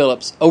Brandon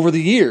Phillips over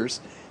the years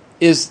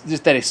is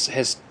just that he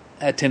has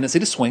a tendency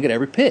to swing at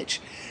every pitch.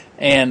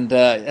 And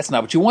that's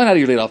not what you want out of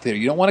your leadoff hitter.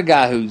 You don't want a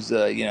guy who's,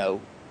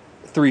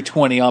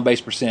 320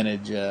 on-base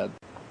percentage,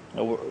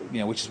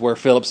 which is where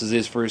Phillips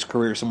is for his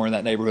career, somewhere in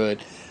that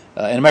neighborhood.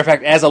 And as a matter of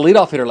fact, as a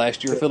leadoff hitter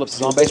last year,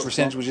 Phillips' on-base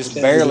percentage was just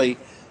barely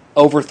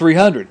over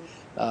 300.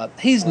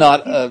 He's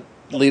not a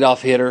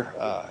leadoff hitter.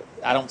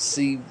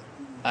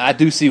 I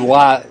do see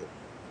why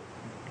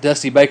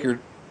Dusty Baker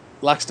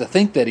likes to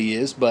think that he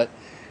is, but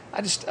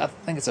I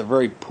think it's a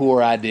very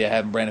poor idea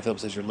having Brandon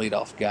Phillips as your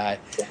leadoff guy.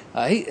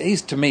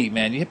 He's, to me,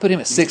 man, you put him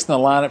at sixth in the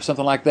lineup,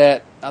 something like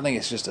that, I think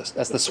it's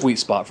that's the sweet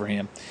spot for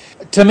him.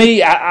 To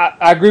me,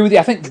 I agree with you.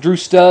 I think Drew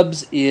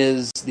Stubbs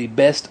is the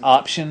best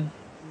option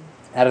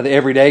out of the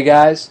everyday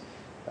guys.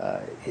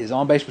 His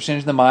on-base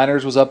percentage in the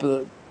minors was up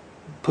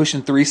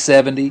pushing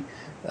 370.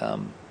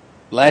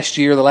 Last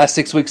year, the last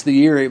 6 weeks of the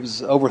year, it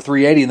was over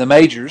 380 in the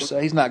majors. So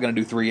he's not going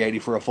to do 380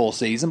 for a full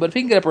season, but if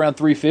he can get up around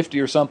 350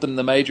 or something in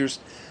the majors,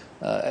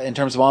 in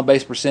terms of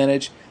on-base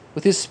percentage,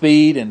 with his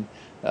speed, and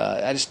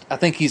I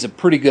think he's a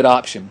pretty good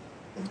option.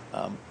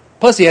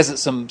 Plus, he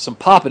has some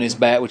pop in his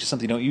bat, which is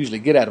something you don't usually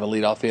get out of a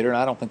leadoff hitter, and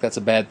I don't think that's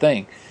a bad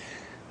thing.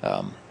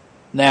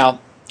 Now,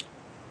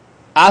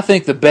 I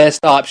think the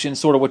best option,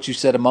 sort of what you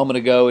said a moment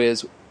ago,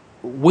 is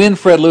when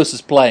Fred Lewis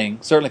is playing,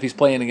 certainly if he's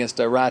playing against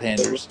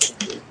right-handers,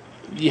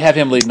 you have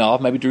him leading off,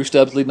 maybe Drew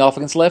Stubbs leading off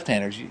against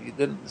left-handers.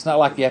 It's not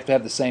like you have to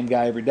have the same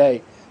guy every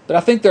day. But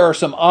I think there are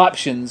some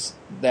options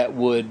that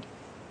would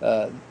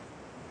that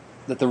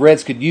the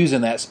Reds could use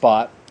in that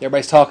spot.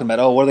 Everybody's talking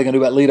about, what are they going to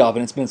do about leadoff?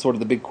 And it's been sort of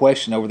the big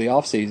question over the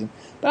offseason.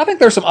 But I think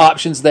there's some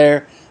options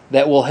there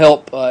that will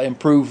help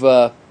improve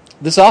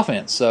this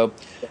offense. So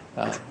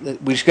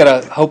we just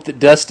got to hope that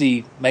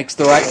Dusty makes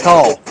the right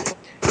call.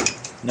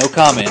 No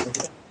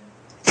comment.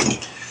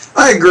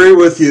 I agree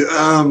with you.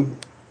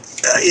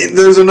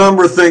 There's a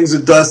number of things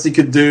that Dusty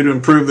could do to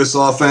improve this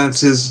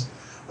offense. His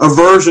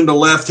aversion to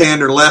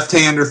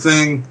left-hander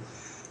thing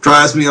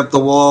drives me up the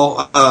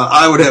wall.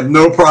 I would have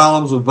no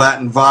problems with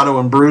batting Votto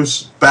and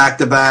Bruce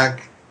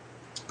back-to-back,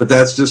 but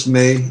that's just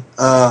me.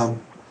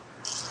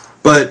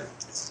 But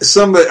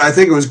somebody, I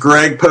think it was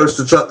Greg,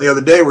 posted something the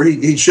other day where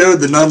he showed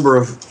the number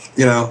of,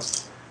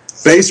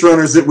 base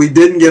runners that we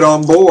didn't get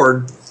on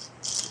board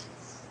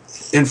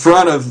in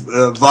front of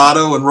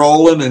Votto and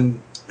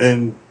Roland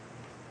and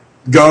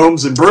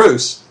Gomes and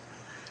Bruce.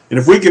 And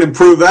if we can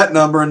improve that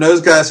number and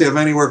those guys have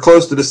anywhere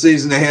close to the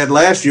season they had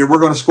last year, we're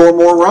going to score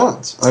more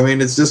runs. I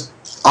mean, it's just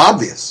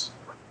obvious.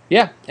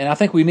 Yeah, and I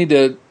think we need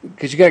to,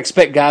 because you got to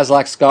expect guys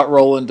like Scott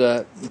Rowland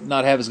to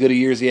not have as good a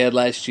year as he had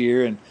last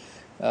year. And,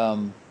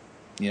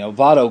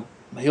 Votto,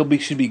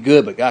 should be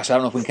good, but gosh, I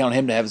don't know if we can count on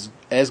him to have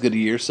as good a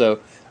year.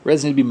 So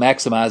Reds need to be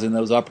maximizing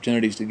those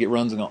opportunities to get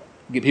runs and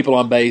get people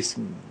on base,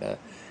 and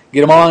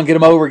get them on, get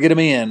them over, get them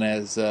in,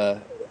 as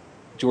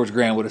George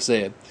Graham would have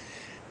said.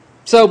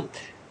 So,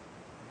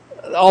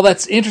 all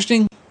that's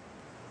interesting.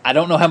 I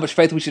don't know how much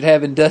faith we should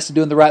have in Dusty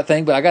doing the right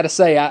thing, but I got to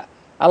say, I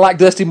like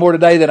Dusty more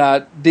today than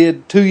I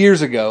did 2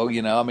 years ago. I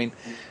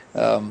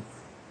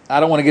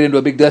don't want to get into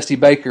a big Dusty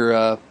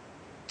Baker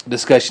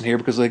discussion here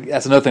because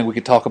that's another thing we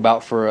could talk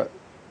about for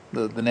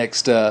the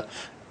next hour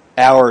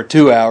or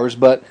 2 hours.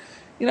 But,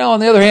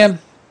 on the other hand,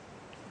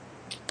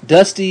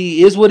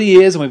 Dusty is what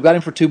he is, and we've got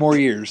him for 2 more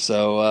years.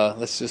 So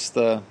let's just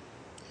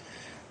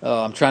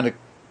I'm trying to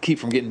keep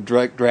from getting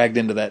dragged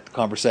into that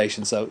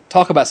conversation. So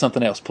talk about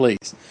something else,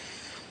 please.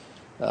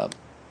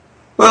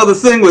 Well, the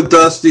thing with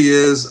Dusty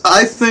is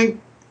I think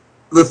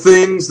the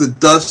things that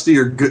Dusty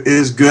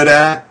is good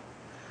at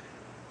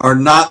are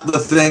not the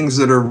things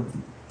that are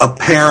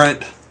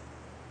apparent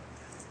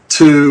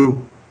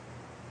to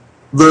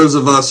those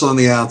of us on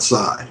the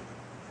outside.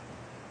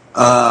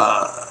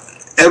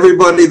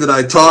 Everybody that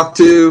I talk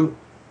to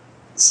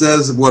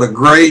says what a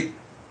great,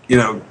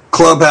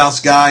 clubhouse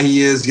guy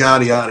he is,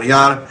 yada, yada,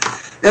 yada.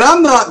 And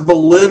I'm not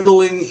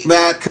belittling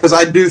that because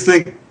I do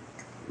think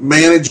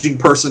managing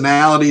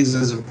personalities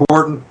is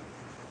important.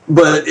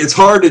 But it's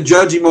hard to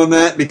judge him on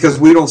that because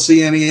we don't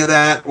see any of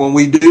that when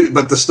we do.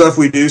 But the stuff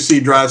we do see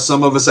drives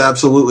some of us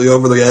absolutely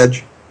over the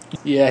edge.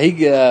 Yeah,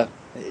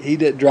 he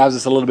drives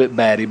us a little bit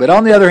batty. But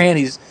on the other hand,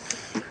 he's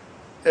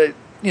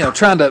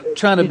trying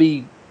to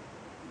be,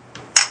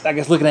 I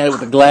guess, looking at it with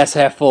the glass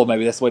half full.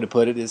 Maybe that's the way to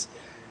put it. Is,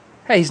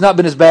 hey, he's not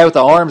been as bad with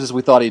the arms as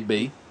we thought he'd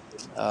be.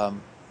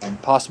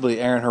 Possibly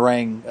Aaron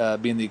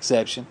Harang being the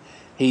exception.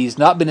 He's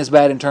not been as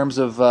bad in terms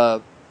of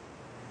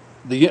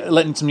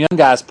letting some young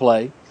guys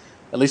play.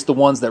 At least the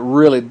ones that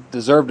really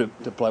deserve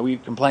to play. We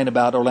complain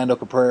about Orlando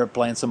Cabrera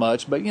playing so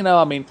much, but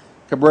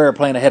Cabrera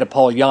playing ahead of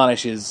Paul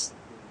Giannis is,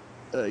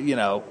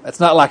 it's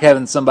not like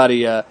having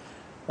somebody.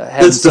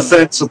 It's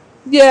defensible.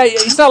 Yeah,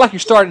 it's not like you're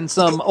starting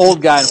some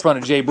old guy in front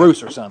of Jay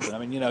Bruce or something. I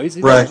mean, he's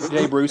right.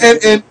 Jay Bruce.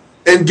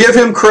 And give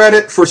him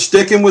credit for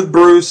sticking with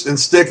Bruce and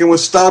sticking with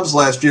Stubbs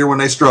last year when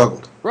they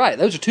struggled. Right,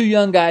 those are 2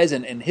 young guys,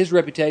 and his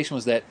reputation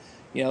was that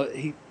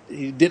he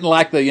didn't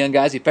like the young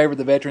guys. He favored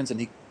the veterans,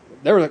 and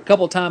there were a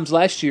couple of times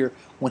last year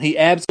when he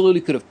absolutely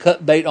could have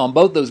cut bait on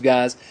both those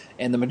guys,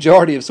 and the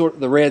majority of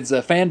the Reds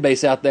fan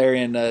base out there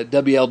in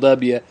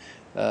WLW,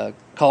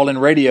 call-in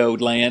radio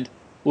land,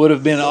 would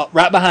have been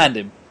right behind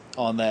him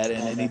on that,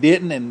 and he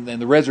didn't, and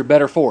the Reds are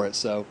better for it.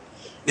 So,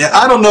 yeah,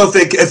 I don't know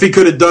if he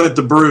could have done it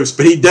to Bruce,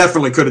 but he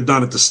definitely could have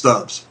done it to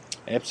Stubbs.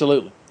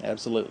 Absolutely.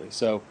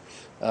 So,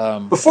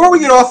 before we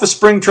get off of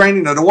spring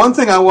training, the one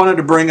thing I wanted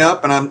to bring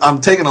up, and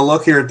I'm taking a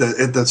look here at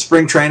the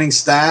spring training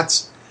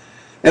stats.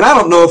 And I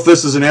don't know if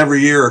this is an every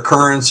year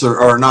occurrence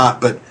or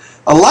not, but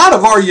a lot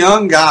of our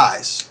young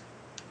guys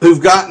who've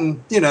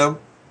gotten,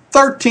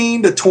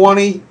 13 to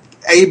 20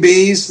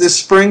 ABs this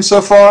spring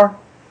so far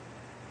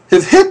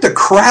have hit the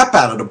crap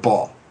out of the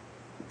ball.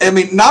 I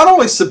mean, not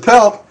only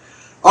Sapelt,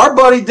 our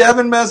buddy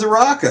Devin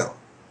Mesoraco,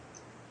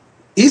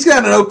 he's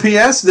got an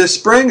OPS this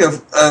spring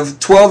of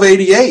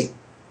 1288.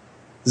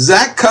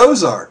 Zach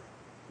Cozart,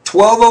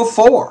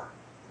 1204.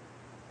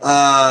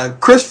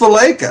 Chris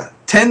Valleca,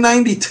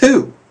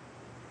 1092.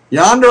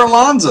 Yonder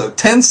Alonso,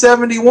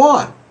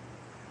 1071.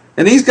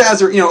 And these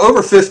guys are,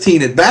 over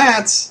 15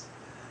 at-bats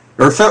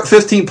or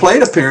 15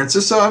 plate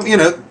appearances, so,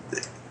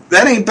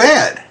 that ain't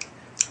bad.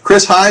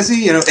 Chris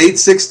Heisey,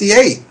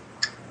 868.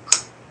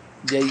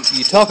 Yeah,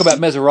 you talk about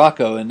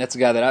Mesoraco, and that's a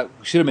guy that I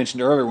should have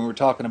mentioned earlier when we were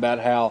talking about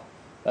how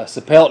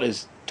Sapelt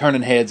is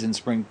turning heads in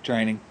spring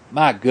training.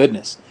 My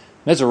goodness.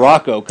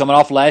 Mesoraco, coming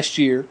off last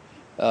year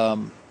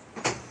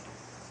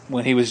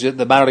when he was just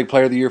the minor league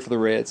player of the year for the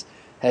Reds,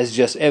 has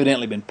just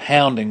evidently been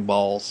pounding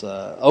balls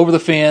over the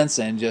fence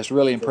and just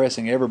really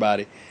impressing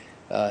everybody.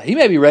 He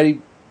may be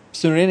ready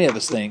sooner than any of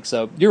us think.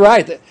 So you're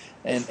right.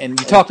 And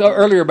you talked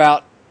earlier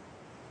about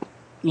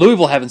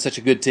Louisville having such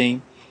a good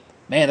team.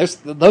 Man,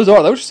 those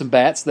are some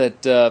bats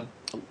that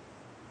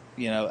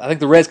I think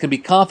the Reds can be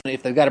confident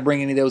if they've got to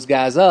bring any of those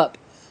guys up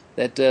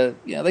that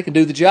they can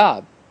do the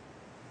job.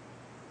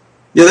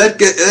 Yeah,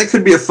 that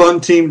could be a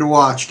fun team to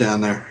watch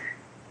down there.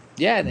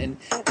 Yeah, and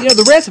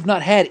the Reds have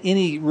not had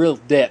any real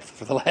depth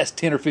for the last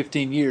 10 or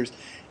 15 years.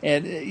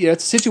 And,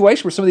 it's a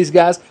situation where some of these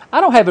guys,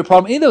 I don't have a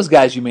problem. Any of those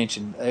guys you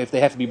mentioned, if they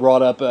have to be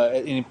brought up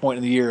at any point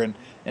in the year, and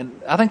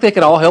I think they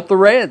could all help the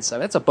Reds. I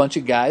mean, that's a bunch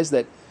of guys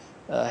that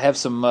have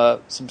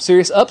some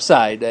serious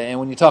upside. And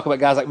when you talk about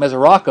guys like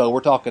Mesoraco,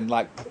 we're talking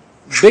like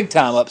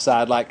big-time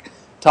upside, like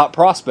top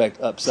prospect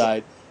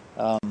upside.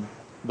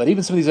 But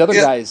even some of these other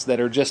guys that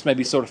are just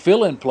maybe sort of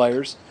fill-in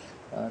players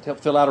to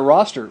help fill out a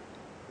roster,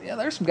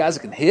 there's some guys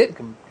that can hit,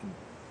 can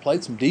play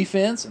some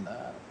defense, and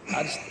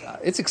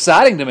it's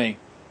exciting to me.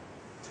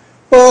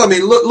 Well, I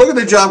mean, look at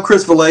the job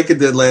Chris Valleca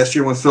did last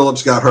year when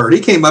Phillips got hurt. He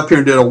came up here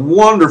and did a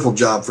wonderful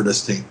job for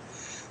this team.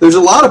 There's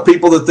a lot of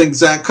people that think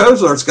Zach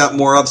Cozart's got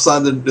more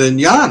upside than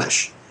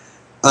Giannis.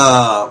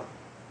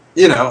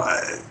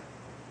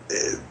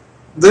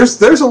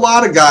 There's a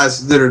lot of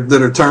guys that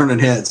are turning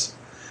heads.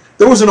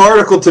 There was an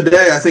article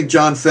today, I think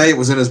John Fay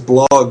was in his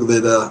blog,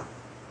 that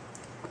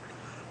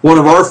one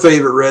of our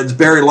favorite Reds,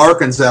 Barry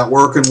Larkin's out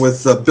working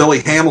with Billy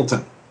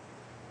Hamilton.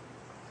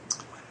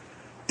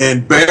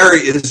 And Barry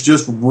is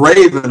just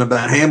raving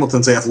about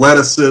Hamilton's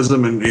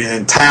athleticism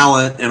and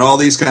talent and all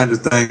these kinds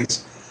of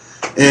things.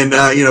 And,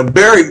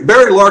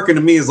 Barry Larkin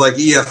to me is like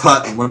E.F.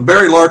 Hutton. When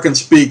Barry Larkin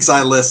speaks,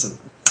 I listen.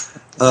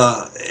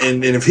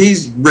 And if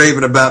he's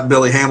raving about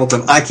Billy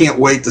Hamilton, I can't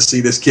wait to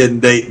see this kid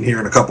in Dayton here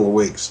in a couple of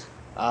weeks.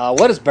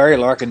 What does Barry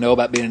Larkin know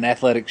about being an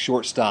athletic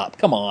shortstop?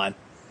 Come on.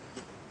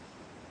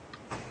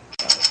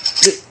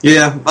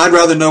 Yeah, I'd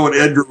rather know what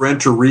Edgar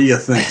Renteria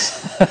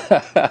thinks.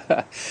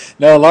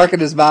 No, Larkin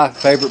is my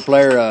favorite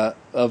player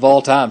of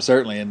all time,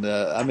 certainly, and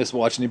I miss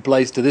watching him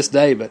play to this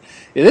day. But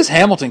this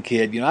Hamilton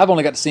kid, I've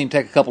only got to see him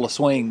take a couple of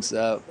swings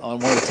on one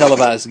of the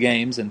televised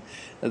games, and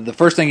the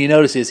first thing you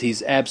notice is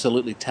he's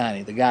absolutely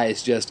tiny. The guy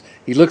is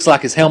he looks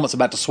like his helmet's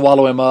about to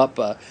swallow him up.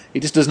 He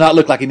just does not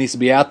look like he needs to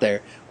be out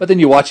there. But then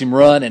you watch him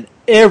run, and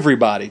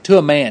everybody, to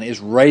a man,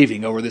 is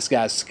raving over this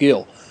guy's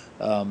skill.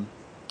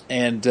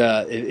 And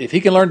if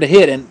he can learn to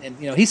hit, and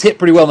he's hit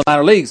pretty well in the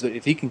minor leagues, but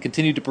if he can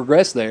continue to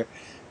progress there,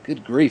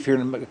 good grief, here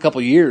in a couple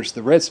of years,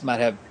 the Reds might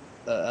have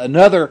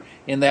another,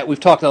 in that we've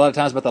talked a lot of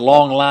times about the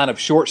long line of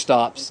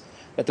shortstops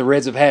that the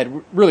Reds have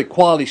had, really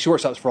quality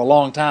shortstops for a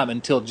long time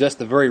until just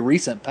the very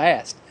recent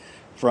past.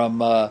 From,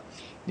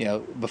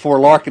 before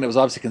Larkin, it was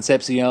obviously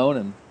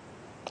Concepcion,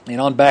 and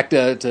on back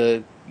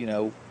to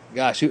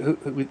gosh,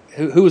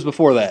 who was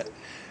before that?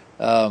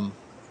 I'm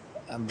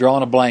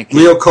drawing a blank.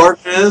 Leo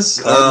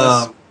Cardenas.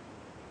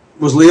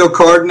 Was Leo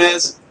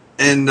Cardenas,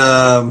 and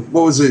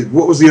what was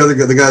the other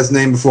guy, the guy's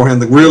name before him?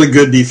 The really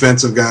good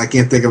defensive guy. I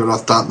can't think of it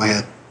off the top of my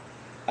head.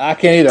 I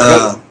can't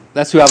either.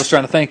 That's who I was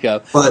trying to think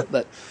of.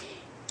 But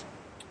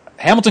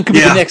Hamilton could be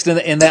the next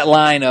in that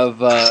line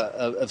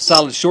of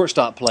solid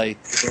shortstop play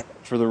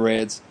for the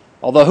Reds.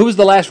 Although, who was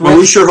the last? Well,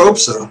 we sure hope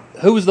so.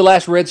 Who was the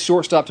last Reds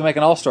shortstop to make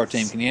an All-Star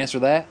team? Can you answer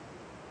that?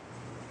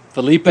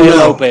 Felipe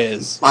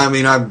Lopez. I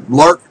mean,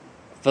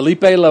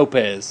 Felipe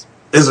Lopez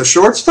is a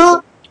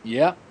shortstop.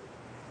 Yeah.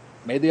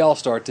 Made the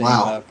All-Star team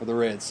for the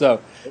Reds.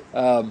 So,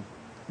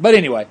 but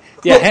anyway,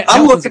 yeah, look,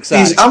 I'm looking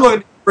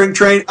at spring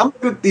training. I'm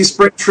looking at these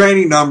spring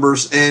training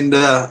numbers, and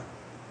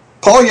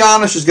Paul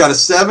Janisch has got a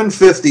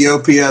 750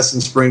 OPS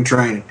in spring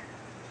training.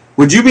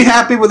 Would you be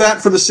happy with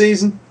that for the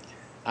season?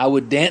 I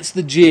would dance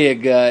the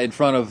jig in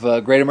front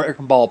of Great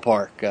American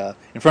Ballpark,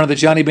 in front of the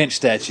Johnny Bench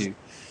statue.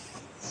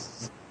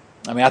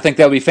 I mean, I think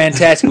that would be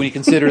fantastic when you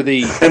consider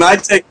the and I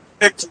take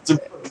pictures.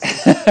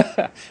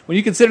 When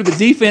you consider the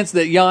defense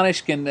that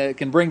Janisch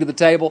can bring to the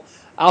table,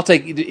 I'll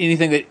take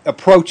anything that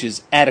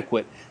approaches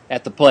adequate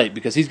at the plate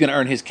because he's going to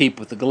earn his keep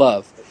with the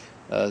glove.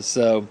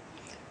 So,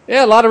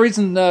 a lot of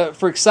reason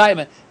for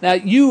excitement. Now,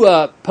 you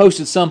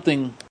posted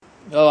something,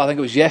 I think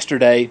it was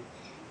yesterday,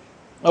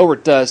 over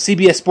at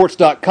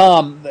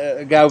CBSSports.com.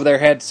 A guy over there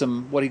had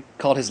some, what he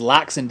called his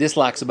likes and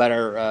dislikes about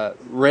our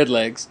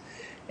Redlegs.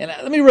 And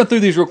let me run through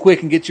these real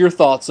quick and get your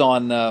thoughts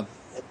on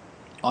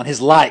his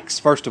likes,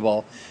 first of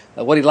all.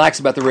 What he likes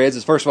about the Reds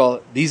is, first of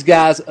all, these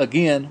guys,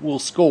 again, will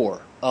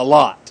score a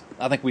lot.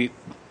 I think we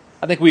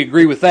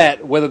agree with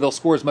that. Whether they'll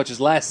score as much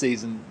as last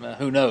season,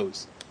 who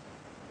knows?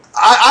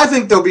 I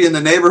think they'll be in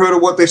the neighborhood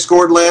of what they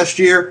scored last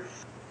year.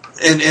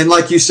 And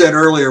like you said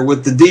earlier,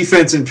 with the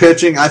defense and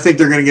pitching, I think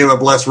they're going to give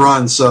up less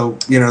runs. So,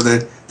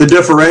 the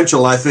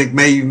differential, I think,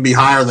 may even be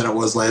higher than it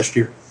was last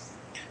year.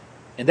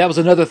 And that was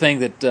another thing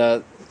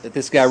that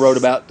this guy wrote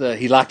about,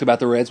 he liked about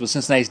the Reds, was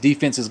Cincinnati's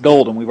defense is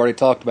golden. We've already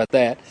talked about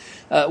that.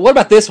 What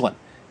about this one?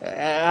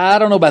 I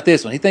don't know about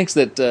this one. He thinks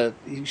that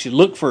you should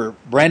look for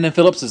Brandon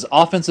Phillips'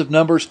 offensive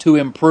numbers to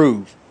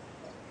improve.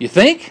 You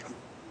think?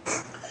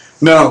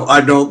 No,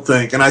 I don't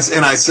think. And I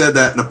said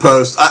that in a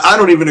post. I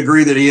don't even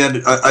agree that he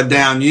had a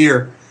down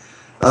year.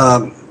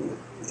 A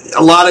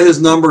lot of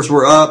his numbers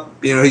were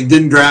up. He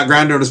didn't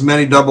grind out as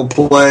many double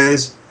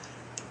plays.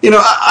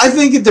 I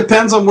think it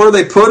depends on where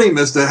they put him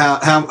as to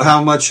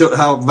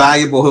how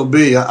valuable he'll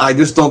be. I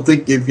just don't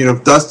think if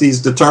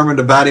Dusty's determined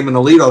to bat him in the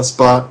leadoff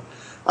spot,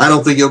 I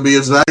don't think he'll be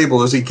as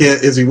valuable as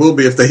he will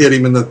be if they hit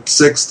him in the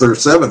 6th or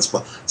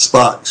 7th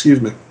spot.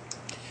 Excuse me.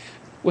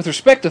 With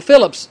respect to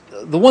Phillips,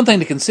 the one thing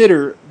to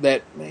consider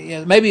that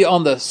maybe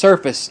on the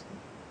surface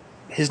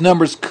his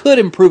numbers could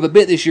improve a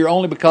bit this year,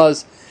 only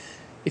because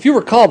if you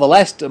recall the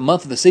last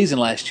month of the season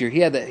last year, he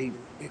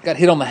got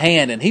hit on the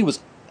hand and he was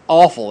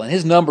awful, and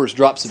his numbers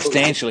dropped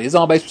substantially. His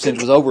on-base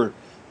percentage was over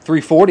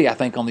 340, I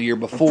think, on the year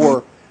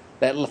before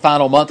that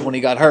final month when he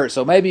got hurt.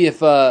 So maybe if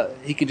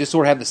he could just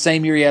sort of have the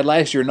same year he had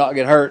last year and not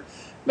get hurt,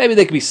 maybe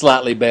they could be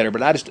slightly better.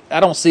 But I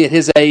don't see at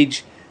his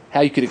age how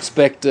you could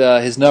expect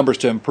his numbers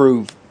to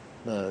improve,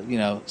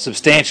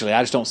 substantially.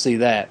 I just don't see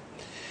that.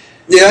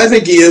 Yeah, I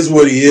think he is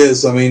what he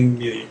is. I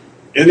mean,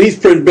 and he's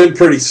been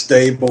pretty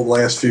stable the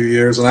last few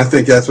years, and I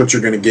think that's what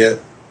you're going to get.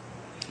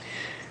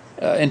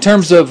 In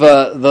terms of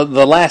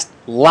the last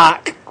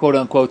lock, quote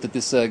unquote, that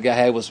this guy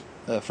had was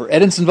for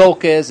Edinson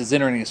Volquez, is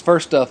entering his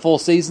first full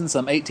season,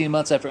 some 18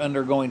 months after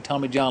undergoing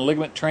Tommy John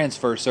ligament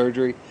transfer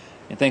surgery,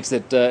 and thinks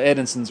that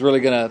Edinson's really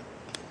going to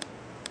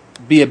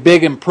be a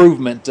big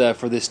improvement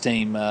for this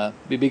team,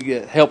 be a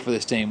big help for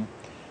this team.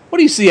 What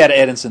do you see out of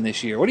Edinson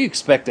this year? What do you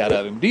expect out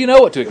of him? Do you know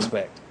what to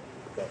expect?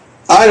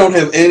 I don't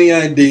have any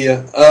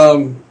idea.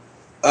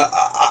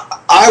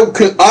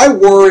 I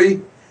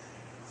worry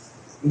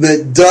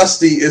that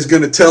Dusty is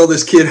going to tell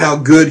this kid how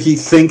good he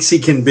thinks he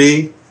can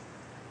be,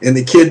 and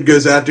the kid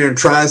goes out there and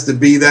tries to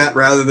be that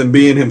rather than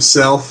being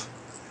himself.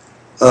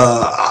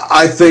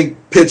 I think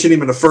pitching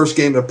him in the first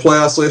game of the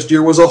playoffs last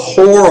year was a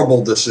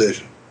horrible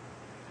decision.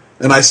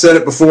 And I said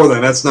it before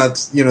then. That's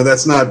not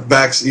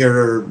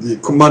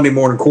Monday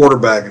morning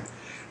quarterbacking.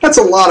 That's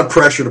a lot of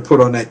pressure to put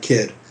on that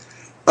kid.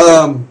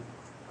 My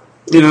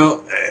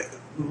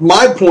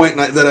point,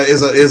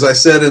 as I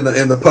said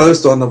in the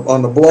post on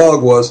the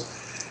blog, was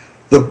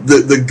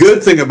the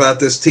good thing about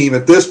this team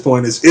at this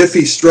point is if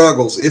he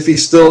struggles, if he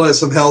still has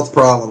some health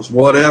problems,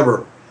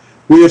 whatever,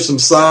 we have some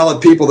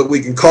solid people that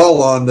we can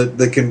call on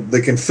that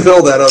can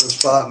fill that other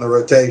spot in the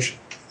rotation.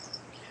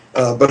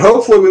 But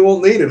hopefully we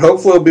won't need it.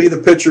 Hopefully he'll be the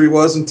pitcher he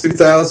was in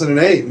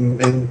 2008,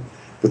 and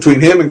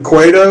between him and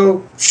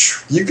Cueto,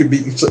 we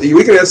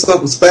could have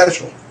something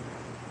special.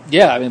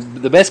 Yeah, I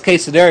mean the best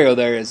case scenario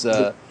there is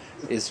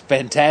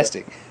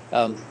fantastic.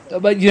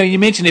 But you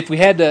mentioned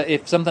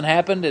if something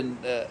happened and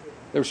there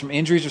were some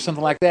injuries or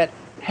something like that,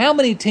 how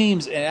many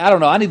teams? And I don't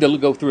know. I need to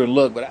go through and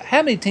look, but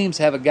how many teams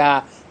have a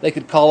guy they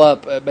could call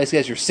up basically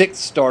as your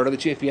sixth starter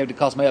that if you have to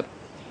call somebody up,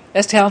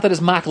 as talented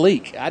as Mike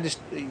Leake?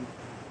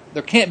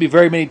 There can't be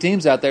very many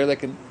teams out there that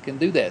can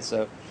do that.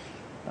 So,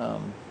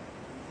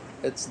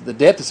 it's the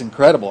depth is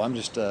incredible. I'm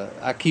just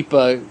I keep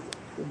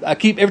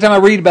every time I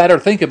read about it or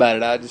think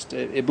about it,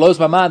 it blows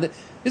my mind that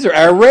these are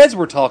our Reds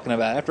we're talking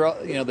about. After all,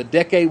 the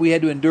decade we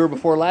had to endure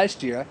before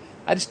last year,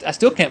 I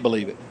still can't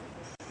believe it.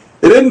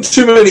 It isn't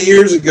too many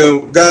years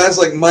ago, guys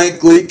like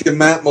Mike Leake and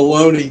Matt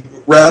Maloney,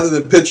 rather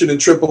than pitching in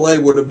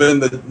AAA, would have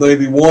been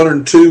maybe 1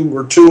 and 2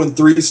 or 2 and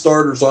 3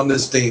 starters on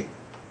this team.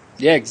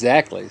 Yeah,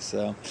 exactly.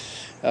 So,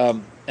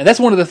 and that's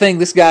one of the things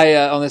this guy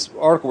on this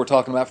article we're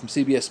talking about from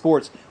CBS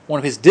Sports, one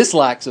of his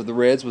dislikes of the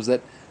Reds was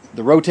that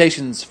the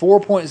rotation's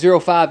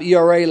 4.05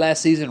 ERA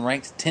last season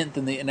ranked 10th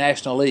in the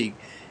National League.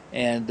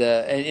 And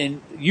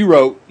you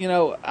wrote,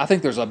 I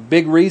think there's a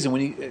big reason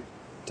when you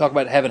talk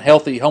about having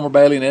healthy Homer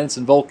Bailey and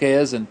Edinson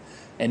Volquez and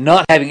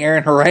not having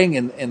Aaron Harang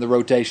in the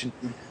rotation.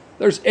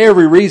 There's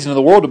every reason in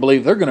the world to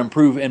believe they're going to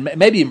improve and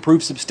maybe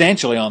improve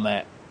substantially on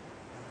that.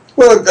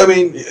 Well, I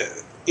mean,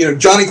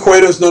 Johnny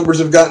Cueto's numbers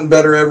have gotten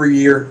better every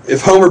year.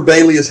 If Homer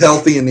Bailey is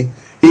healthy and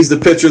he's the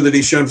pitcher that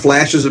he's shown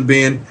flashes of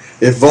being,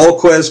 if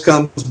Volquez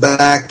comes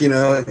back, he's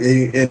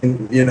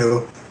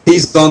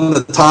on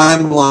the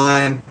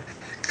timeline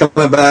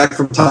coming back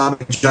from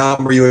Tommy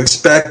John where you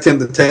expect him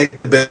to take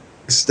a big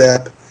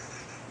step.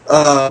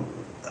 I'm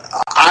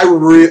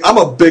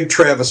a big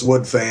Travis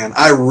Wood fan.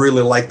 I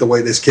really like the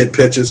way this kid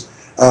pitches.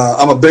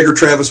 I'm a bigger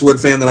Travis Wood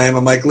fan than I am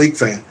a Mike Leake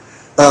fan.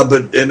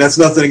 And that's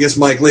nothing against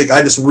Mike Leake.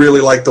 I just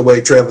really like the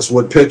way Travis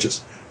Wood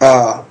pitches.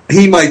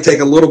 He might take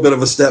a little bit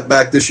of a step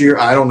back this year.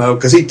 I don't know,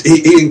 because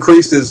he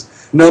increased his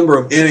number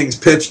of innings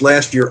pitched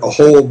last year a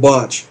whole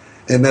bunch,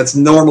 and that's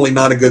normally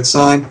not a good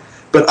sign.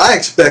 But I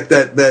expect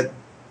that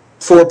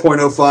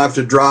 4.05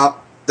 to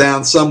drop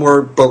down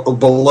somewhere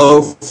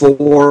below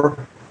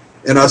 4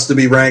 and us to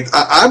be ranked.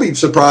 I'd be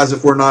surprised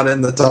if we're not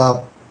in the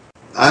top,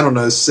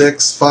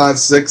 5,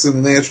 6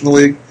 in the National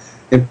League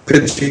in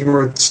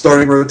pitching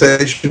starting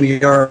rotation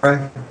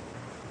ERA.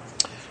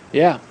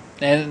 Yeah,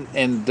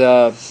 and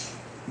the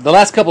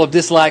last couple of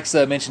dislikes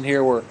mentioned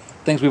here were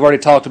things we've already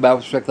talked about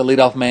with respect to the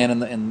leadoff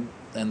man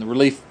and the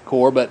relief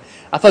corps. But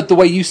I thought the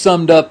way you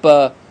summed up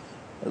the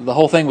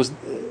whole thing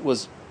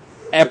was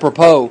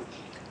apropos.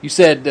 You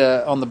said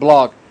on the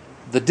blog,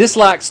 the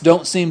dislikes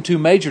don't seem too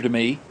major to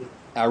me.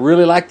 I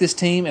really like this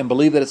team and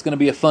believe that it's going to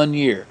be a fun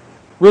year.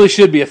 Really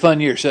should be a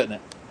fun year, shouldn't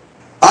it?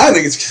 I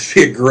think it's going to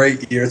be a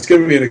great year. It's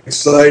going to be an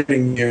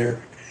exciting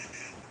year.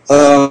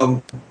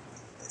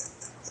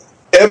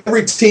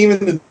 Every team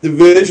in the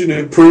division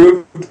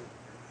improved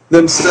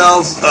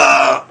themselves.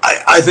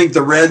 I think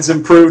the Reds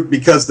improved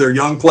because their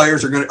young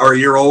players are a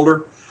year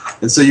older,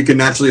 and so you can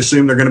naturally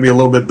assume they're going to be a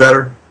little bit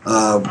better.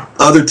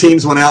 Other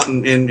teams went out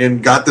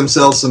and got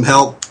themselves some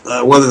help.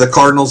 Whether the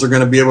Cardinals are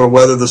going to be able to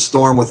weather the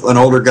storm with an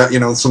older guy,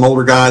 some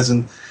older guys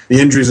and the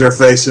injuries they're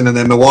facing, and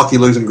then Milwaukee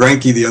losing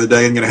Greinke the other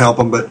day ain't going to help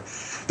them. But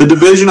the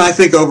division, I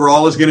think,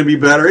 overall is going to be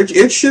better.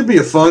 It should be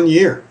a fun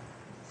year.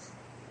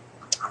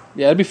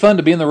 Yeah, it'd be fun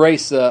to be in the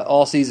race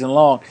all season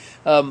long,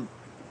 and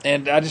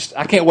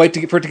I can't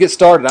wait for it to get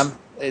started.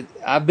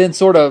 I've been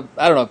sort of,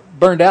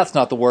 burned out's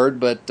not the word,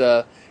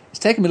 but it's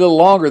taken me a little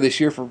longer this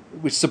year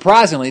which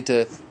surprisingly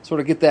to sort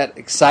of get that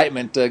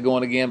excitement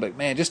going again. But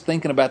man, just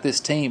thinking about this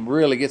team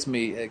really gets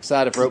me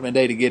excited for opening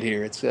day to get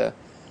here. It's going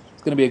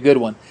to be a good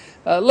one.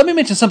 Let me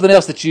mention something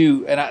else that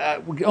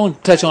we're going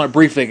to touch on it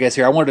briefly, I guess,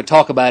 here. I wanted to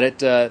talk about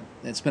it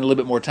and spend a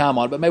little bit more time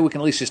on it, but maybe we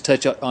can at least just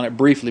touch on it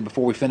briefly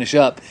before we finish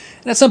up.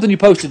 And that's something you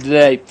posted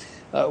today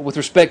with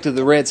respect to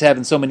the Reds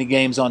having so many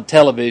games on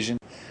television.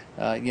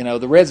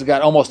 The Reds have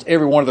got almost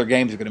every one of their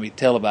games are going to be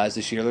televised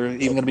this year. They're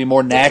even going to be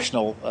more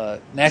nationally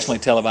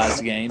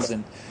televised games.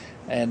 And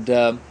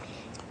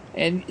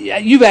And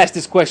you've asked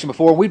this question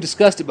before. We've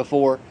discussed it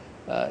before.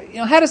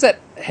 How does that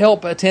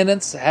help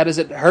attendance? How does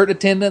it hurt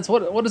attendance?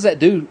 What does that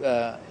do?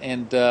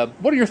 And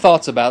what are your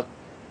thoughts about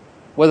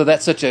whether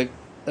that's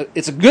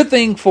it's a good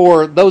thing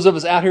for those of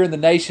us out here in the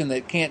nation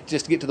that can't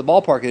just get to the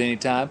ballpark at any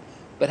time,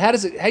 but how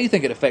do you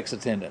think it affects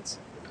attendance?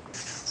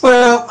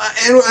 Well,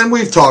 and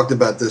we've talked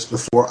about this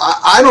before.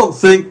 I don't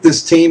think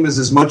this team is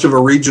as much of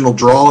a regional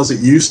draw as it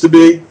used to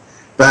be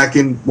back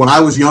when I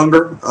was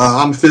younger.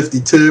 I'm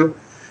 52.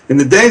 In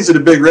the days of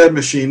the Big Red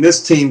Machine,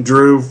 this team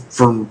drew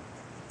from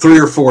 3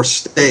 or 4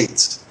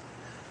 states.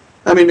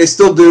 I mean, they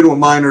still do to a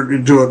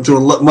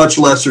much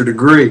lesser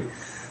degree.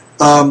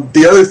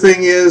 The other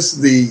thing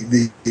is the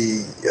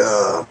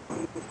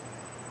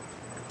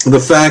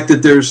fact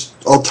that there's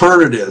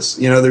alternatives.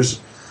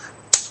 There's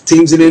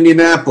teams in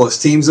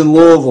Indianapolis, teams in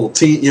Louisville,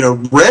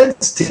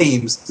 Reds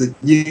teams that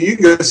you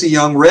can go see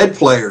young Red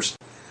players.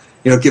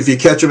 If you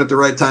catch them at the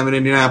right time in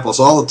Indianapolis,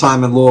 all the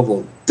time in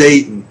Louisville,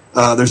 Dayton.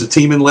 There's a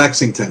team in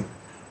Lexington.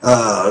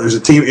 There's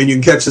a team, and you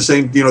can catch the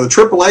same. The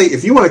AAA.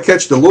 If you want to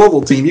catch the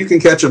Louisville team, you can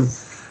catch them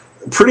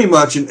pretty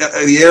much in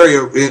the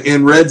area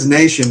in Reds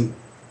Nation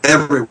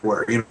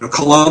everywhere.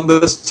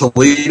 Columbus,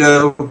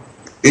 Toledo,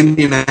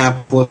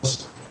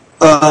 Indianapolis.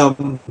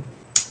 I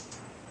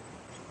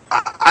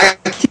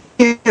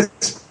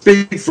can't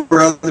speak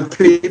for other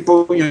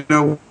people. When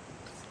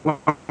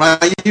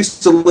I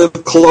used to live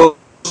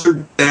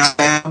closer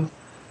downtown,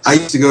 I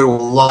used to go to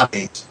a lot of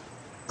games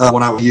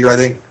when I was here. I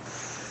think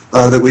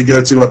that we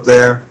go to up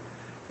there.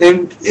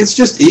 And it's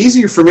just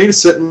easier for me to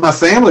sit in my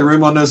family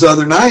room on those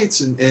other nights,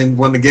 and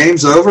when the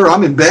game's over,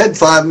 I'm in bed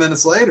 5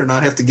 minutes later,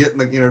 not have to get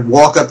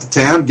walk up to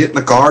town, get in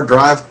the car,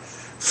 drive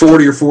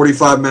 40 or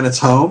 45 minutes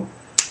home,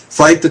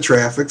 fight the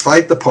traffic,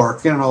 fight the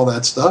parking, and all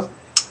that stuff.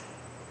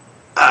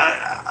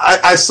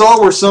 I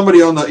saw where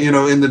somebody on the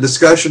in the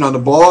discussion on the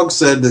blog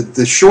said that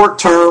the short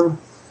term,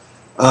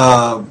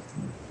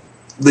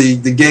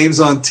 the games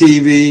on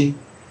TV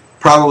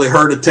probably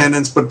hurt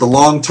attendance, but the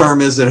long term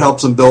is it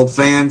helps them build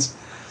fans.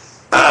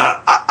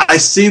 I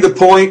see the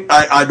point.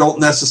 I don't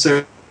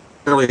necessarily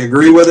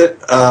agree with it.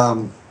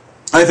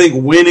 I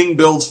think winning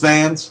builds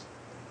fans,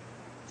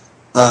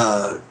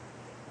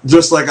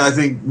 just like I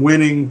think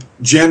winning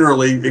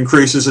generally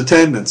increases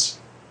attendance.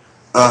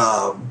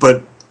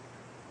 But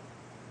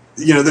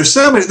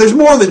there's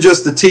more than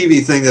just the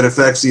TV thing that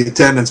affects the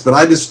attendance. But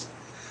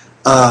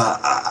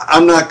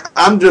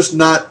I'm just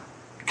not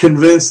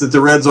convinced that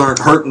the Reds aren't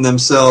hurting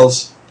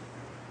themselves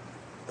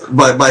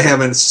by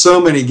having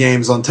so many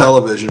games on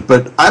television.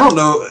 But I don't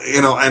know,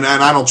 and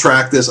I don't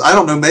track this. I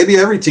don't know. Maybe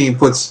every team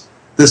puts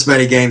this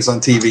many games on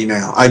TV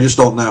now. I just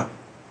don't know.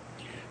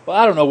 Well,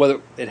 I don't know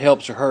whether it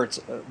helps or hurts,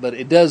 but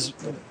it does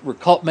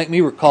make me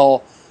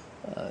recall.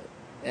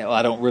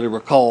 I don't really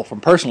recall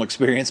from personal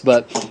experience,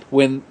 but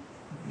when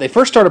they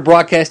first started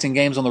broadcasting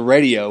games on the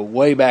radio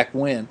way back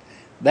when,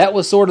 that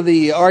was sort of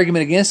the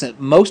argument against it.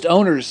 Most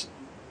owners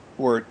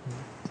were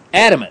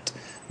adamant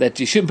that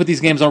you shouldn't put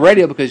these games on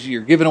radio because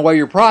you're giving away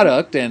your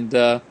product, and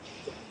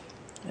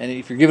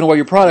if you're giving away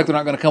your product, they're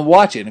not going to come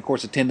watch it. And, of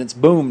course, attendance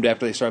boomed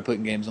after they started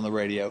putting games on the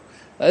radio.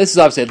 This is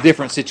obviously a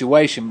different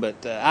situation,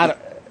 but I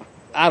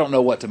don't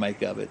know what to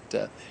make of it.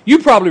 You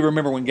probably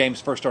remember when games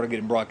first started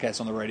getting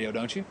broadcast on the radio,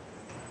 don't you?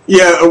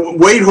 Yeah,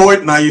 Wade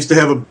Hoyt and I used to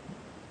have a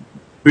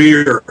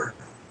beer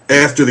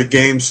after the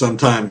game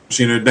sometimes,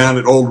 down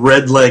at old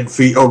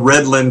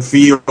Redland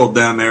Field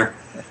down there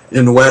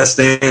in the West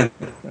End.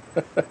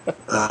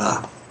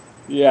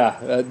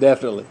 Yeah,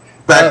 definitely.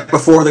 Back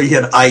before they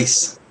had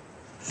ice.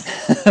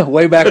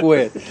 Way back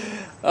when.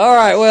 All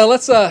right, well,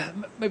 let's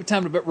maybe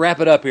time to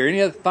wrap it up here.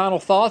 Any other final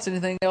thoughts?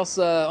 Anything else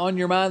on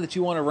your mind that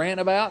you want to rant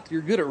about?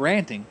 You're good at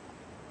ranting.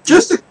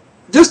 Just a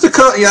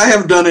couple. Yeah, I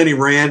haven't done any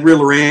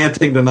real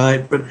ranting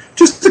tonight, but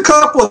just a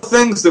couple of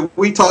things that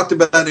we talked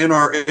about in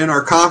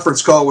our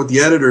conference call with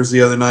the editors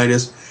the other night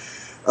is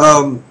we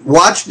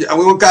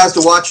want guys to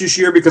watch this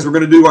year because we're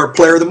going to do our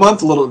Player of the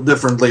Month a little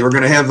differently. We're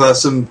going to have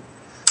some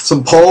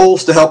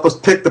polls to help us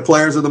pick the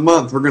Players of the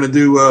Month. We're going to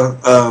do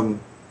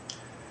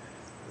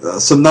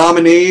some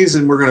nominees,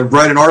 and we're going to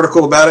write an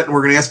article about it, and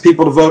we're going to ask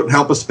people to vote and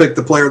help us pick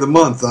the Player of the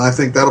Month. And I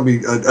think that'll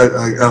be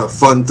a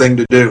fun thing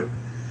to do.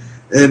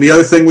 And the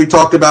other thing we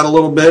talked about a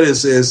little bit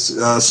is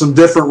some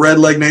different Red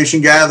Leg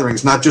Nation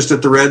gatherings, not just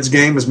at the Reds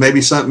game, as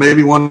maybe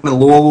one in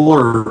Louisville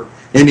or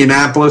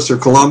Indianapolis or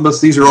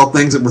Columbus. These are all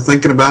things that we're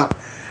thinking about.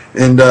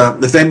 And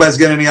if anybody's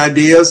got any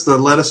ideas,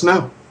 then let us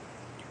know.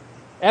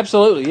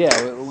 Absolutely,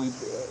 yeah. We've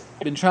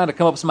been trying to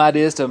come up with some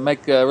ideas to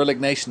make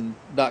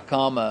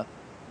RedLegNation.com, I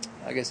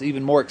guess,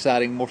 even more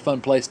exciting, more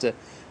fun place to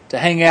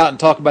hang out and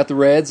talk about the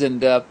Reds.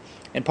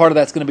 And part of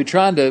that's going to be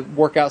trying to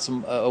work out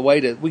a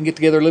way we can get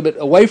together a little bit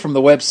away from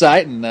the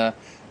website and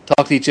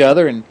talk to each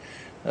other and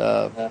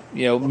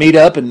meet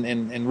up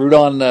and root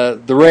on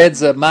the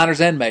Reds,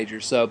 minors and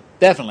majors. So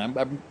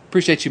definitely, I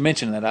appreciate you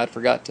mentioning that. I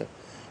forgot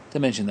to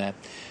mention that.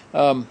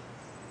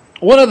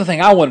 One other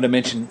thing I wanted to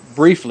mention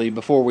briefly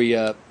before we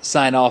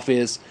sign off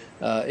is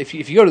if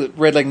you go to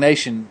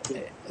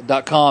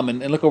RedLegNation.com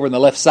and look over in the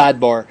left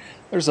sidebar,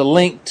 there's a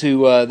link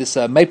to this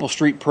Maple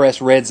Street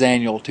Press Reds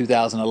Annual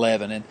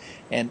 2011,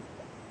 and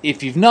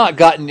if you've not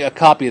gotten a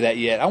copy of that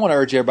yet, I want to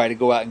urge everybody to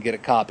go out and get a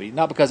copy.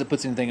 Not because it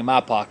puts anything in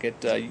my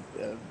pocket,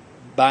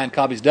 buying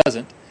copies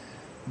doesn't,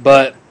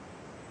 but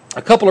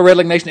a couple of Red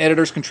Leg Nation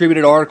editors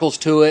contributed articles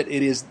to it.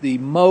 It is the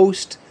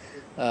most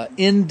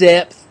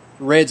in-depth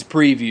Reds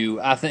preview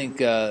I think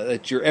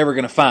that you're ever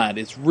going to find.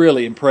 It's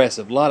really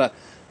impressive. A lot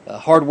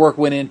of hard work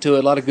went into it.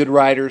 A lot of good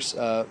writers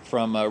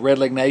from Red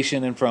Leg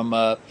Nation and from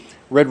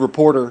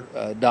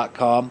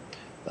RedReporter.com,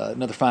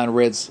 another fine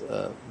Reds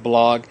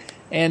blog.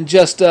 And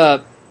just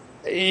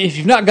if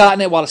you've not gotten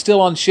it while it's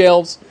still on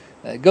shelves,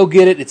 go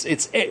get it.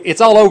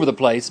 It's all over the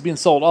place. It's being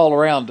sold all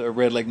around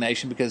Red Leg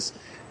Nation because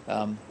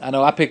I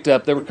know I picked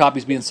up, there were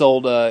copies being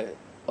sold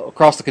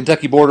across the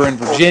Kentucky border in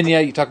Virginia.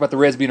 You talk about the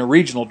Reds being a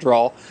regional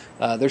draw.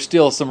 There's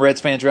still some Reds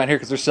fans around here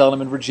because they're selling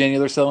them in Virginia,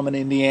 they're selling them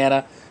in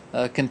Indiana,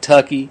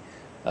 Kentucky,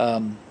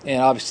 and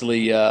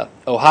obviously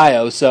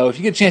Ohio. So if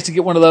you get a chance to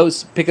get one of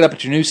those, pick it up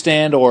at your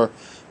newsstand or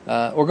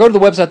go to the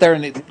website there,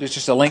 and there's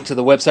just a link to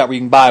the website where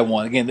you can buy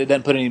one. Again, it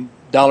doesn't put any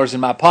dollars in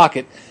my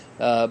pocket,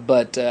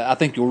 but I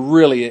think you'll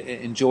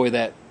really enjoy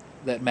that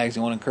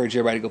magazine. I want to encourage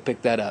everybody to go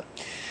pick that up.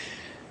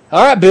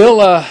 All right,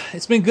 Bill,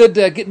 it's been good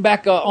getting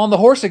back on the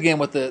horse again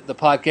with the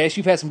podcast.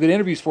 You've had some good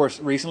interviews for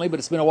us recently, but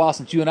it's been a while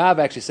since you and I have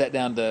actually sat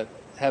down to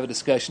have a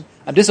discussion.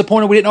 I'm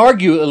disappointed we didn't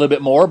argue a little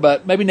bit more,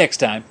 but maybe next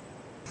time.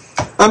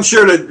 I'm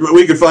sure that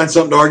we could find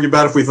something to argue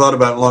about if we thought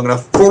about it long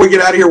enough. Before we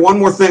get out of here, one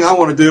more thing I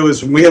want to do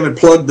is, we haven't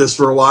plugged this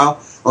for a while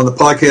on the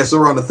podcast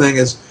or on the thing,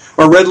 is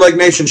our Red Leg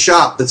Nation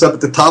shop that's up at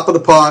the top of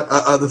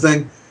the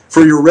thing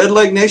for your Red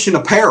Leg Nation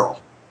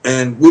apparel.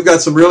 And we've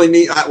got some really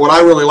neat, what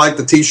I really like,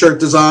 the T-shirt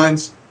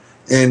designs.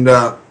 And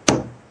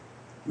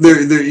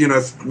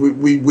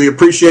we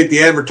appreciate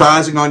the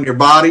advertising on your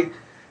body.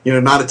 You know,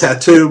 not a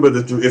tattoo, but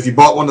if you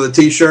bought one of the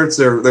T-shirts,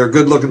 they're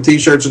good-looking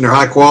T-shirts and they're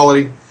high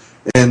quality.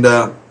 And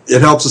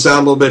it helps us out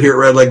a little bit here at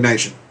Red Leg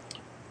Nation.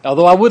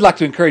 Although I would like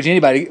to encourage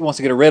anybody who wants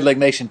to get a Red Leg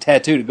Nation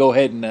tattoo to go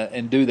ahead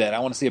and do that. I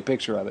want to see a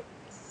picture of it.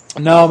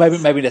 No,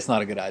 maybe that's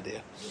not a good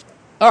idea.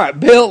 All right,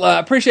 Bill,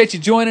 appreciate you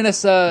joining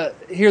us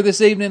here this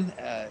evening.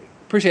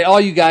 Appreciate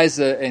all you guys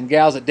and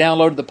gals that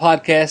downloaded the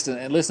podcast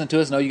and listening to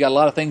us. I know you got a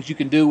lot of things you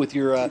can do with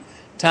your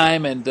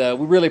time, and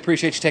we really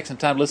appreciate you taking some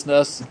time to listen to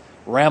us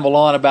ramble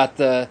on about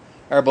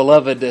our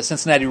beloved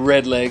Cincinnati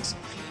Redlegs.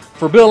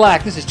 For Bill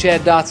Lack, this is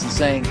Chad Dotson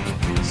saying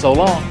so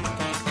long.